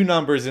got 2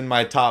 numbers in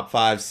my top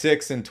 5,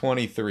 6 and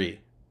 23.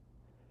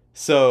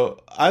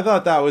 So I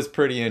thought that was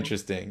pretty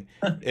interesting.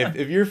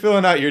 If you're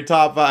filling out your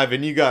top 5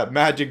 and you got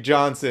Magic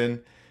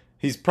Johnson,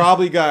 he's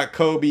probably got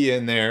Kobe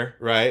in there,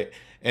 right?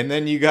 And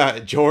then you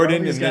got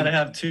Jordan. He's got to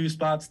have 2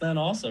 spots then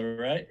also,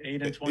 right?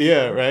 8 and 20.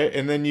 Yeah, right.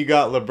 And then you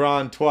got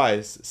LeBron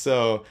twice.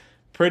 So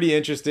pretty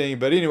interesting.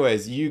 But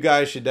anyways, you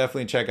guys should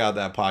definitely check out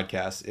that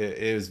podcast.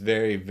 It was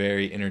very,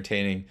 very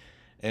entertaining.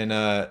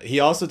 And he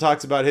also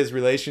talks about his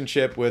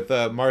relationship with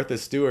Martha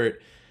Stewart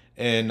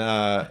and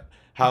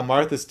how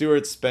Martha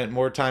Stewart spent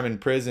more time in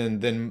prison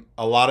than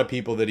a lot of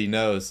people that he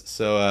knows.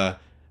 So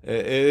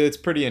it's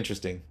pretty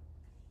interesting.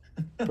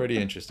 Pretty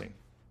interesting.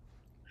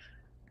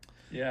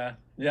 Yeah,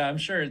 I'm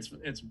sure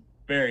it's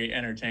very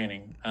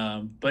entertaining.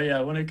 But yeah,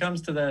 when it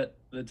comes to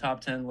the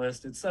top 10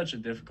 list, it's such a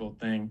difficult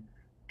thing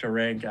to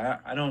rank.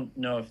 I don't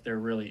know if there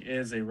really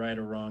is a right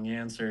or wrong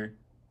answer.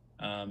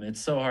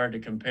 It's so hard to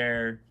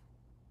compare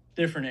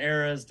different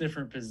eras,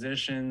 different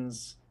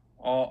positions,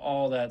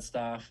 all that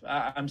stuff.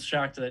 I'm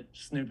shocked that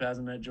Snoop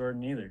hasn't met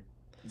Jordan either.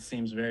 It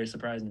seems very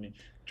surprising to me.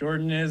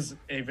 Jordan is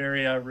a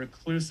very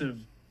reclusive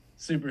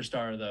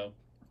superstar, though.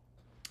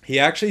 He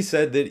actually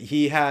said that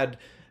he had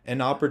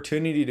an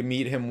opportunity to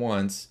meet him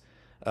once,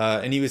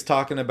 and he was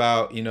talking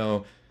about,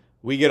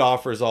 we get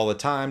offers all the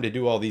time to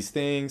do all these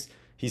things.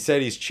 He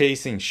said he's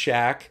chasing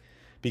Shaq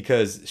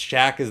because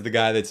Shaq is the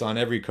guy that's on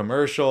every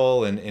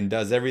commercial and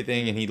does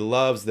everything, and he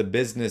loves the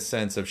business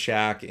sense of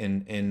Shaq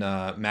in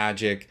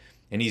Magic,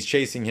 and he's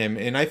chasing him.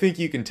 And I think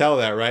you can tell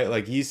that, right?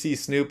 Like, you see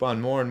Snoop on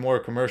more and more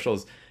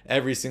commercials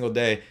every single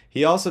day.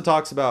 He also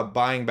talks about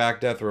buying back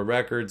Death Row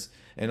Records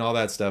and all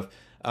that stuff.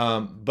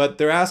 But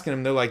they're asking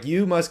him, they're like,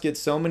 you must get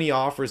so many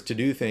offers to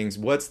do things.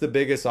 What's the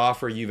biggest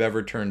offer you've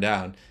ever turned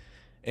down?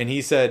 And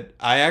he said,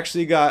 I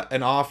actually got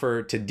an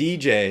offer to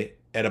DJ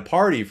at a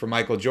party for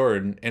Michael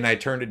Jordan, and I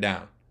turned it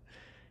down.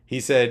 He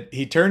said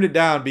he turned it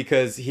down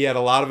because he had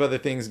a lot of other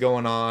things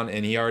going on,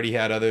 and he already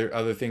had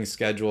other things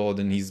scheduled,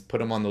 and he's put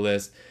them on the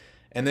list.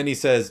 And then he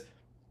says,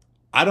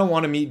 I don't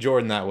want to meet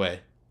Jordan that way.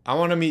 I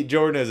want to meet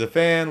Jordan as a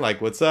fan, like,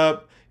 what's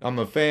up? I'm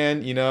a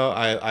fan,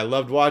 I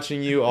loved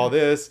watching you, all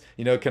this,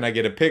 can I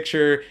get a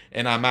picture?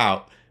 And I'm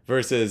out.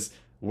 Versus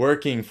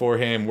working for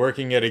him,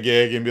 working at a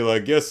gig and be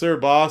like, yes, sir,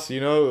 boss,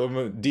 I'm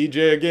a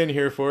DJ again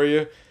here for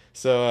you.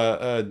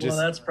 So just.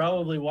 Well, that's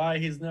probably why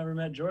he's never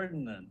met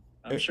Jordan then.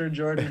 I'm sure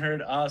Jordan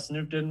heard,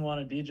 Snoop didn't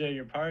want to DJ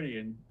your party.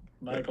 And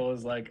Michael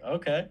was like,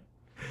 okay,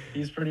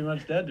 he's pretty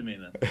much dead to me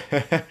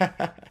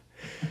then.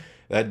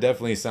 That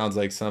definitely sounds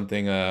like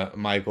something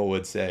Michael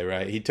would say,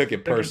 right? He took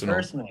it personal.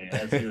 Personally,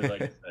 as he would like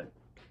to say.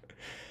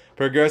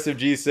 Progressive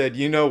G said,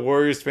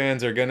 Warriors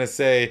fans are gonna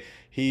say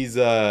he's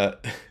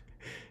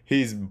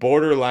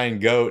borderline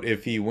GOAT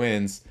if he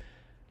wins.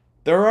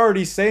 They're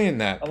already saying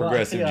that,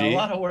 Progressive G. A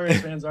lot of Warriors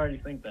fans already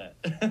think that.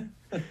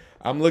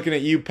 I'm looking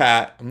at you,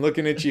 Pat. I'm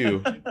looking at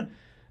you.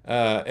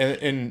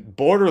 And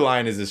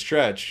borderline is a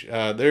stretch.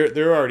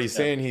 They're already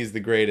saying he's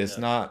the greatest,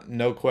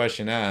 no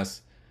question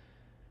asked.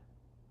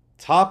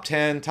 Top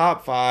 10,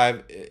 top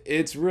 5,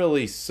 it's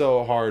really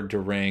so hard to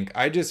rank.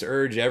 I just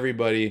urge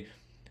everybody,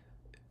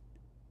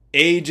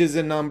 age is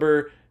a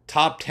number,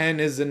 top 10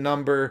 is a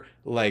number,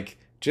 like,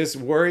 just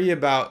worry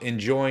about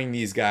enjoying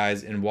these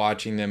guys and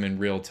watching them in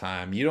real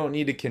time. You don't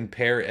need to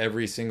compare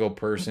every single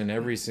person,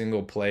 every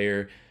single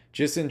player.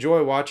 Just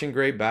enjoy watching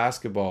great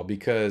basketball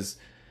because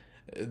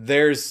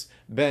there's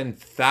been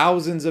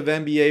thousands of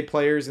NBA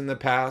players in the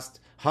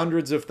past,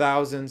 hundreds of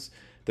thousands.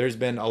 There's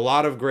been a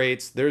lot of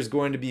greats. There's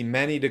going to be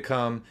many to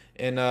come.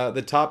 And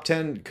the top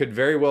 10 could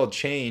very well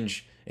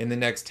change in the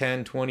next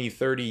 10, 20,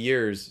 30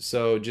 years.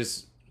 So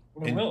just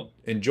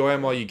enjoy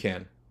them while you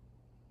can.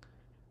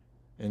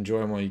 Enjoy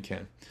them while you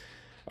can.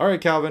 All right,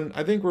 Calvin,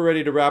 I think we're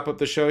ready to wrap up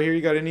the show here.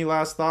 You got any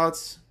last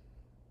thoughts?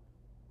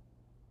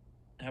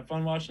 Have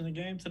fun watching the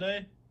game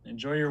today.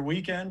 Enjoy your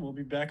weekend. We'll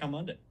be back on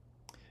Monday.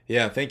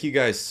 Yeah, thank you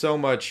guys so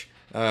much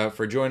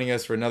for joining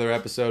us for another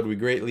episode. We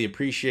greatly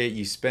appreciate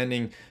you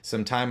spending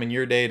some time in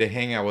your day to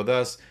hang out with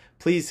us.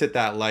 Please hit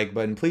that like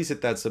button. Please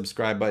hit that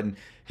subscribe button.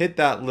 Hit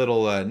that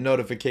little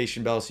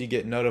notification bell so you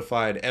get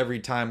notified every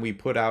time we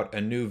put out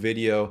a new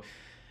video.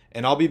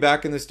 And I'll be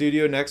back in the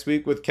studio next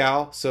week with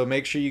Cal. So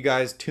make sure you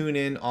guys tune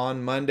in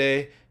on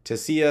Monday to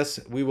see us.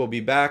 We will be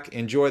back.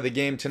 Enjoy the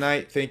game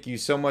tonight. Thank you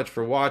so much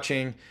for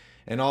watching.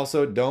 And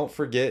also, don't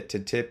forget to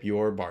tip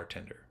your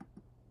bartender.